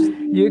gosh.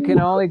 You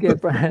can only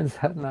get Brian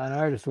Sutton on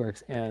Artist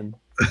Works, and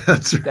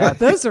That's right.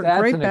 Those are that's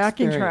great an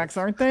backing experience. tracks,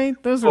 aren't they?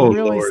 Those are Oh,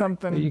 really Lord.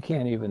 something. You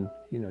can't even,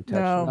 touch.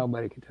 No.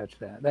 Nobody can touch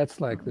that.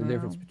 That's like the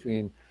difference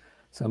between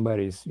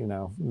somebody's,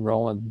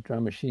 rolling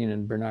drum machine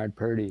and Bernard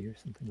Purdy or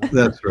something like that.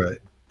 That's right.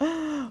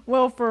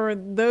 Well, for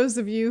those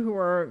of you who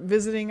are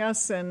visiting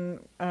us and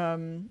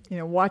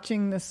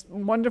watching this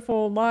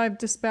wonderful live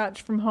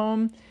dispatch from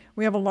home,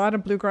 we have a lot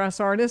of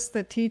bluegrass artists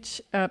that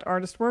teach at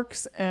Artist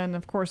Works, and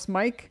of course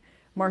Mike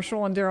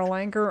Marshall and Darol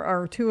Langer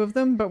are two of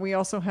them, but we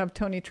also have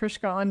Tony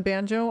Trischka on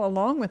banjo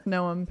along with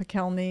Noam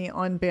Pekelny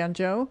on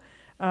banjo.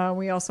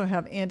 We also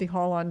have Andy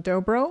Hall on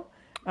dobro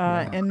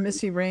and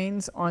Missy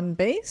Raines on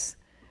bass.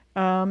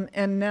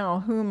 And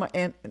now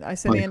I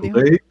said Michael Andy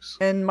Daves.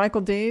 and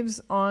Michael Daves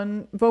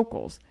on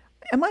vocals.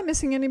 Am I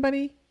missing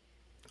anybody?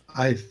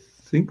 I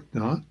think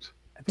not.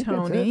 I think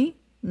Tony,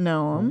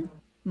 Noam,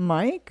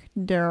 Mike,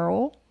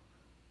 Darol,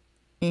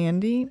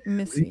 Andy,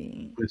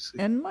 Missy,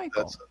 and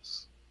Michael. That's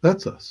us.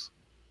 That's us.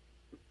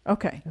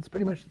 Okay. That's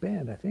pretty much the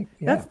band, I think.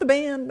 Yeah. That's the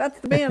band.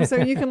 That's the band. So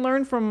you can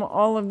learn from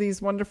all of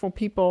these wonderful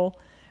people.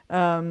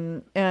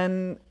 And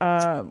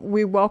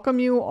we welcome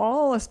you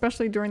all,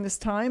 especially during this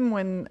time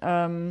when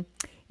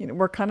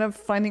we're kind of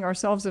finding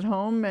ourselves at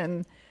home,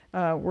 and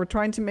we're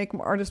trying to make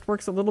Artist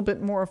Works a little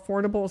bit more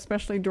affordable,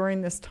 especially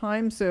during this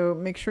time. So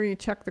make sure you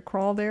check the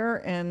crawl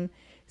there and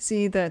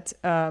see that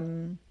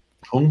Home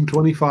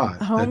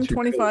 25. Home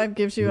 25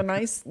 gives you a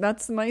nice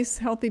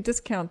healthy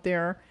discount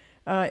there.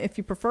 If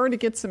you prefer to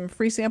get some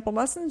free sample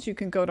lessons, you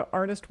can go to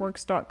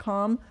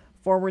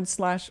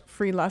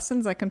artistworks.com/free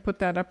lessons. I can put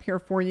that up here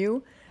for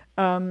you.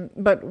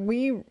 But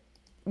we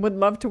would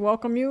love to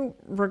welcome you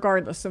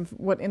regardless of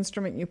what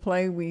instrument you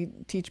play. We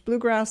teach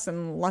bluegrass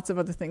and lots of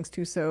other things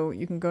too, so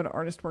you can go to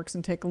Artist Works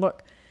and take a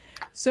look.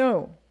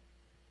 So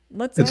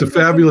it's a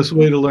fabulous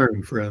way to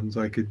learn, friends.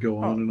 I could go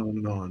on and on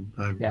and on.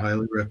 I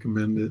highly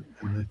recommend it.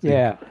 And I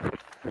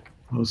think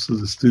most of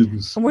the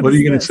students. What are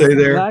you going to say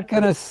there? I'm not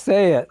going to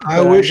say it.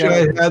 I wish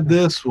I had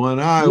this when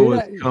I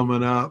was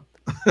coming up.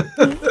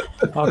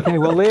 Okay,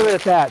 we'll leave it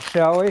at that,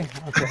 shall we?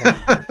 Okay.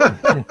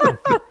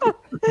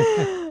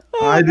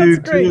 I do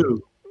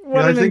too.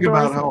 I think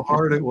about how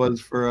hard it was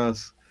for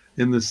us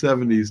in the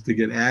 70s to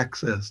get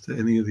access to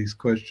any of these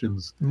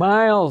questions.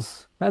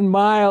 Miles and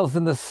miles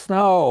in the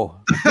snow,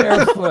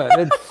 barefoot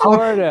in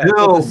Florida.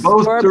 No,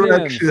 both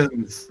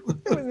directions.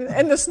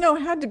 And the snow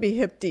had to be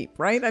hip deep,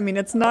 right? I mean,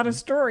 it's not a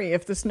story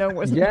if the snow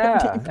wasn't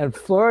hip deep. And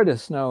Florida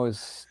snow is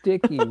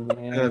sticky,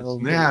 man. It's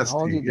nasty.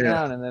 Hold you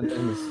down, and then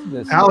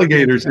the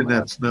alligators in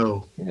that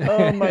snow.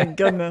 Oh my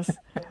goodness.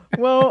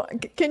 Well,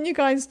 can you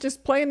guys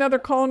just play another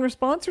call and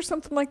response or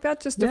something like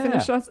that, just to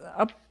finish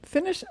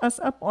us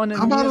up on a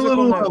How about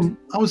musical note?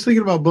 I was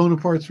thinking about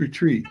Bonaparte's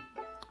Retreat.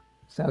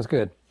 Sounds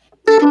good.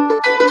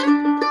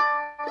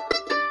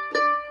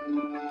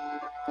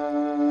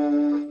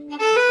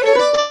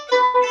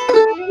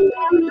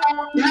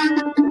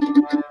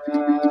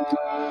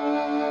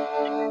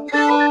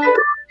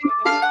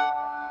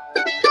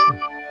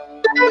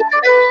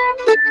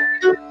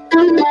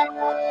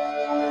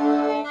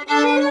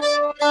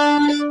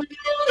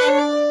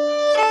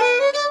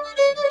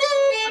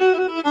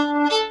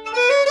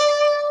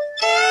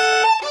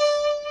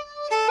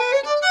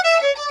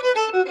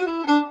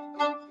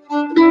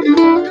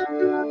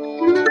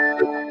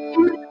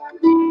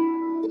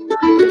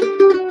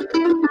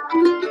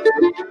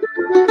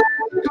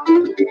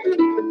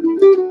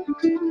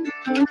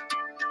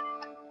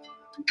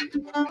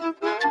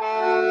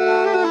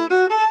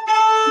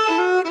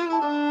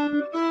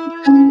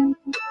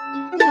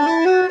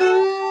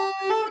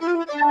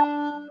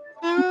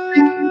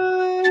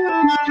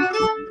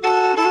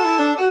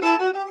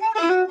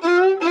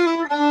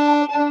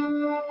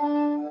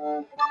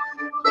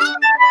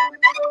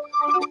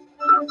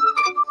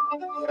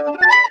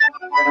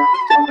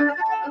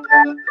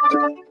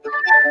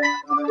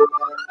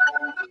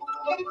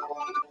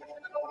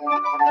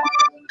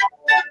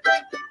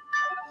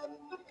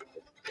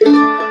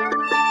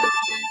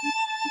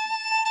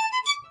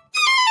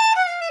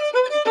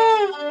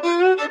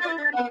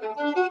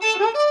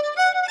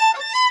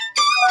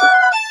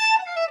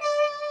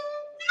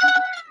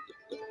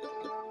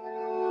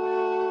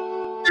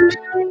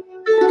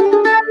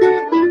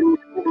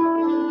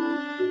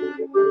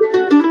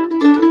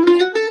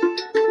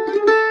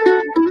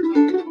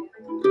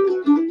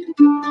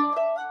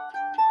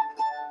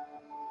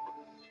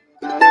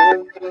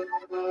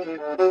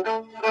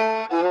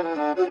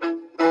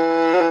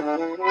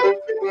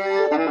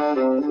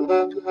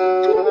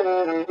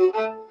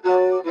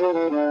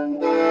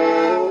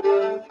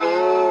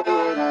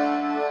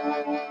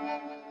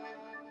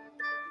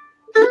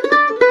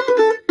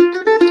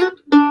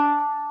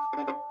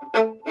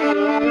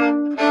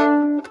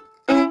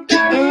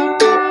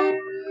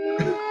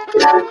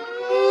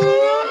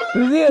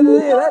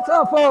 That's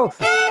all, folks.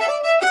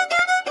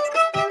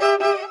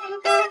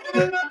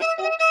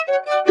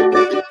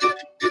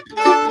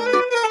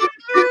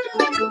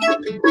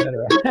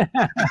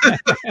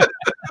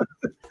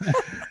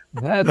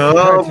 That's Oh,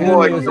 cartoon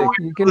boy. music.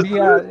 You can be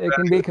out, it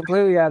can be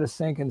completely out of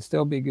sync and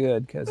still be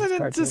good because it's And it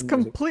cartoon just music.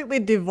 completely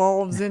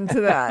devolves into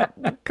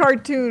that.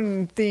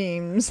 Cartoon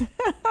themes.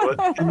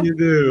 What can you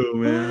do,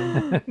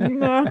 man?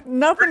 No,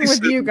 nothing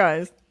with you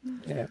guys.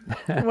 Yeah.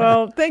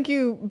 Well, thank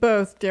you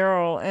both,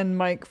 Darol and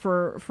Mike,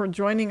 for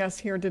joining us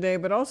here today,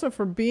 but also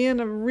for being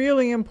a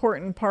really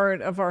important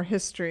part of our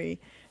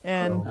history.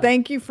 And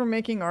thank you for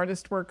making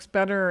Artist Works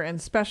better and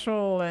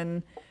special.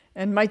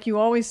 And Mike, you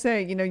always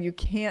say, you know, you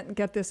can't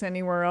get this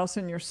anywhere else,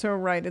 and you're so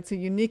right. It's a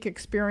unique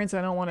experience.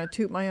 I don't want to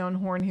toot my own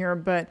horn here,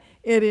 but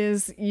it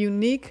is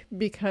unique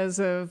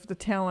because of the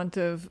talent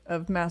of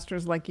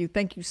masters like you.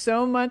 Thank you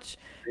so much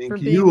for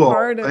Thank being you all.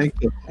 part of. Thank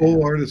the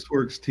whole Artist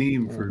Works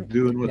team for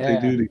doing what they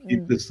do to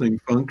keep this thing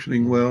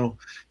functioning well.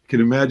 You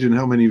can imagine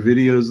how many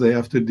videos they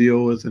have to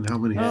deal with and how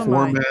many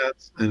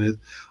formats, and it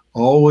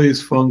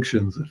always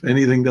functions. If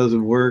anything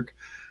doesn't work,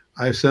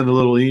 I send a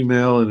little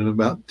email, and in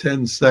about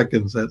 10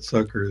 seconds, that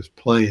sucker is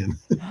playing.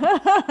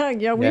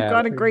 Yeah, we've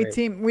got a great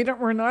team.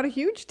 We're not a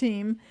huge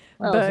team,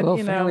 well, but it's a little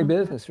you family know,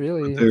 business,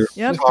 really. They're It's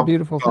just a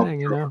beautiful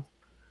thing, you know.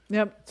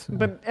 Yep.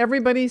 But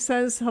everybody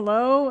says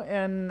hello,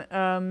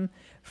 and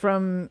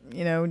from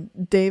you know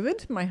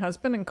David, my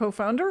husband and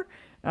co-founder,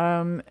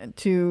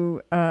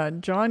 to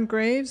John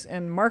Graves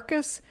and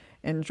Marcus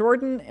and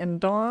Jordan and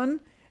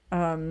Dawn,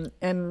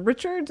 and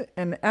Richard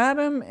and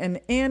Adam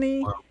and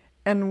Annie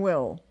and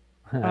Will.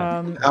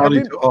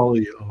 Howdy to all of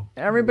you.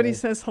 Everybody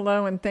says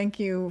hello and thank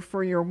you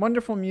for your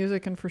wonderful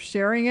music and for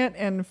sharing it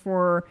and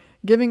for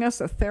giving us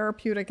a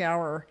therapeutic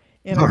hour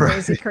in a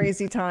crazy,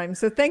 crazy time.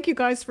 So thank you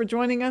guys for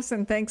joining us,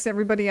 and thanks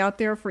everybody out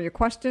there for your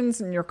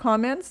questions and your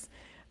comments.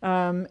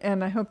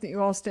 And I hope that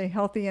you all stay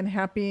healthy and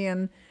happy,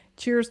 and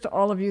cheers to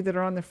all of you that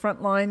are on the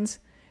front lines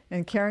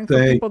and caring for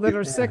people that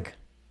are sick.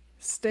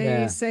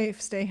 Stay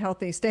safe, stay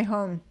healthy, stay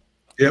home.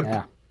 Yep.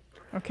 Yeah.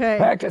 Okay.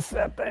 Practice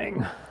that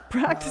thing.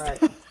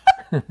 Practice.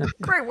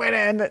 Great way to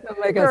end it.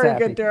 Make us Very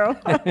happy. good,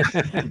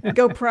 Darol.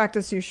 Go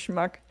practice, you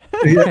schmuck.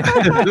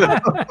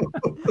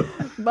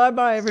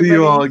 Bye-bye, everybody. See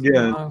you all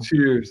again.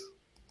 Cheers.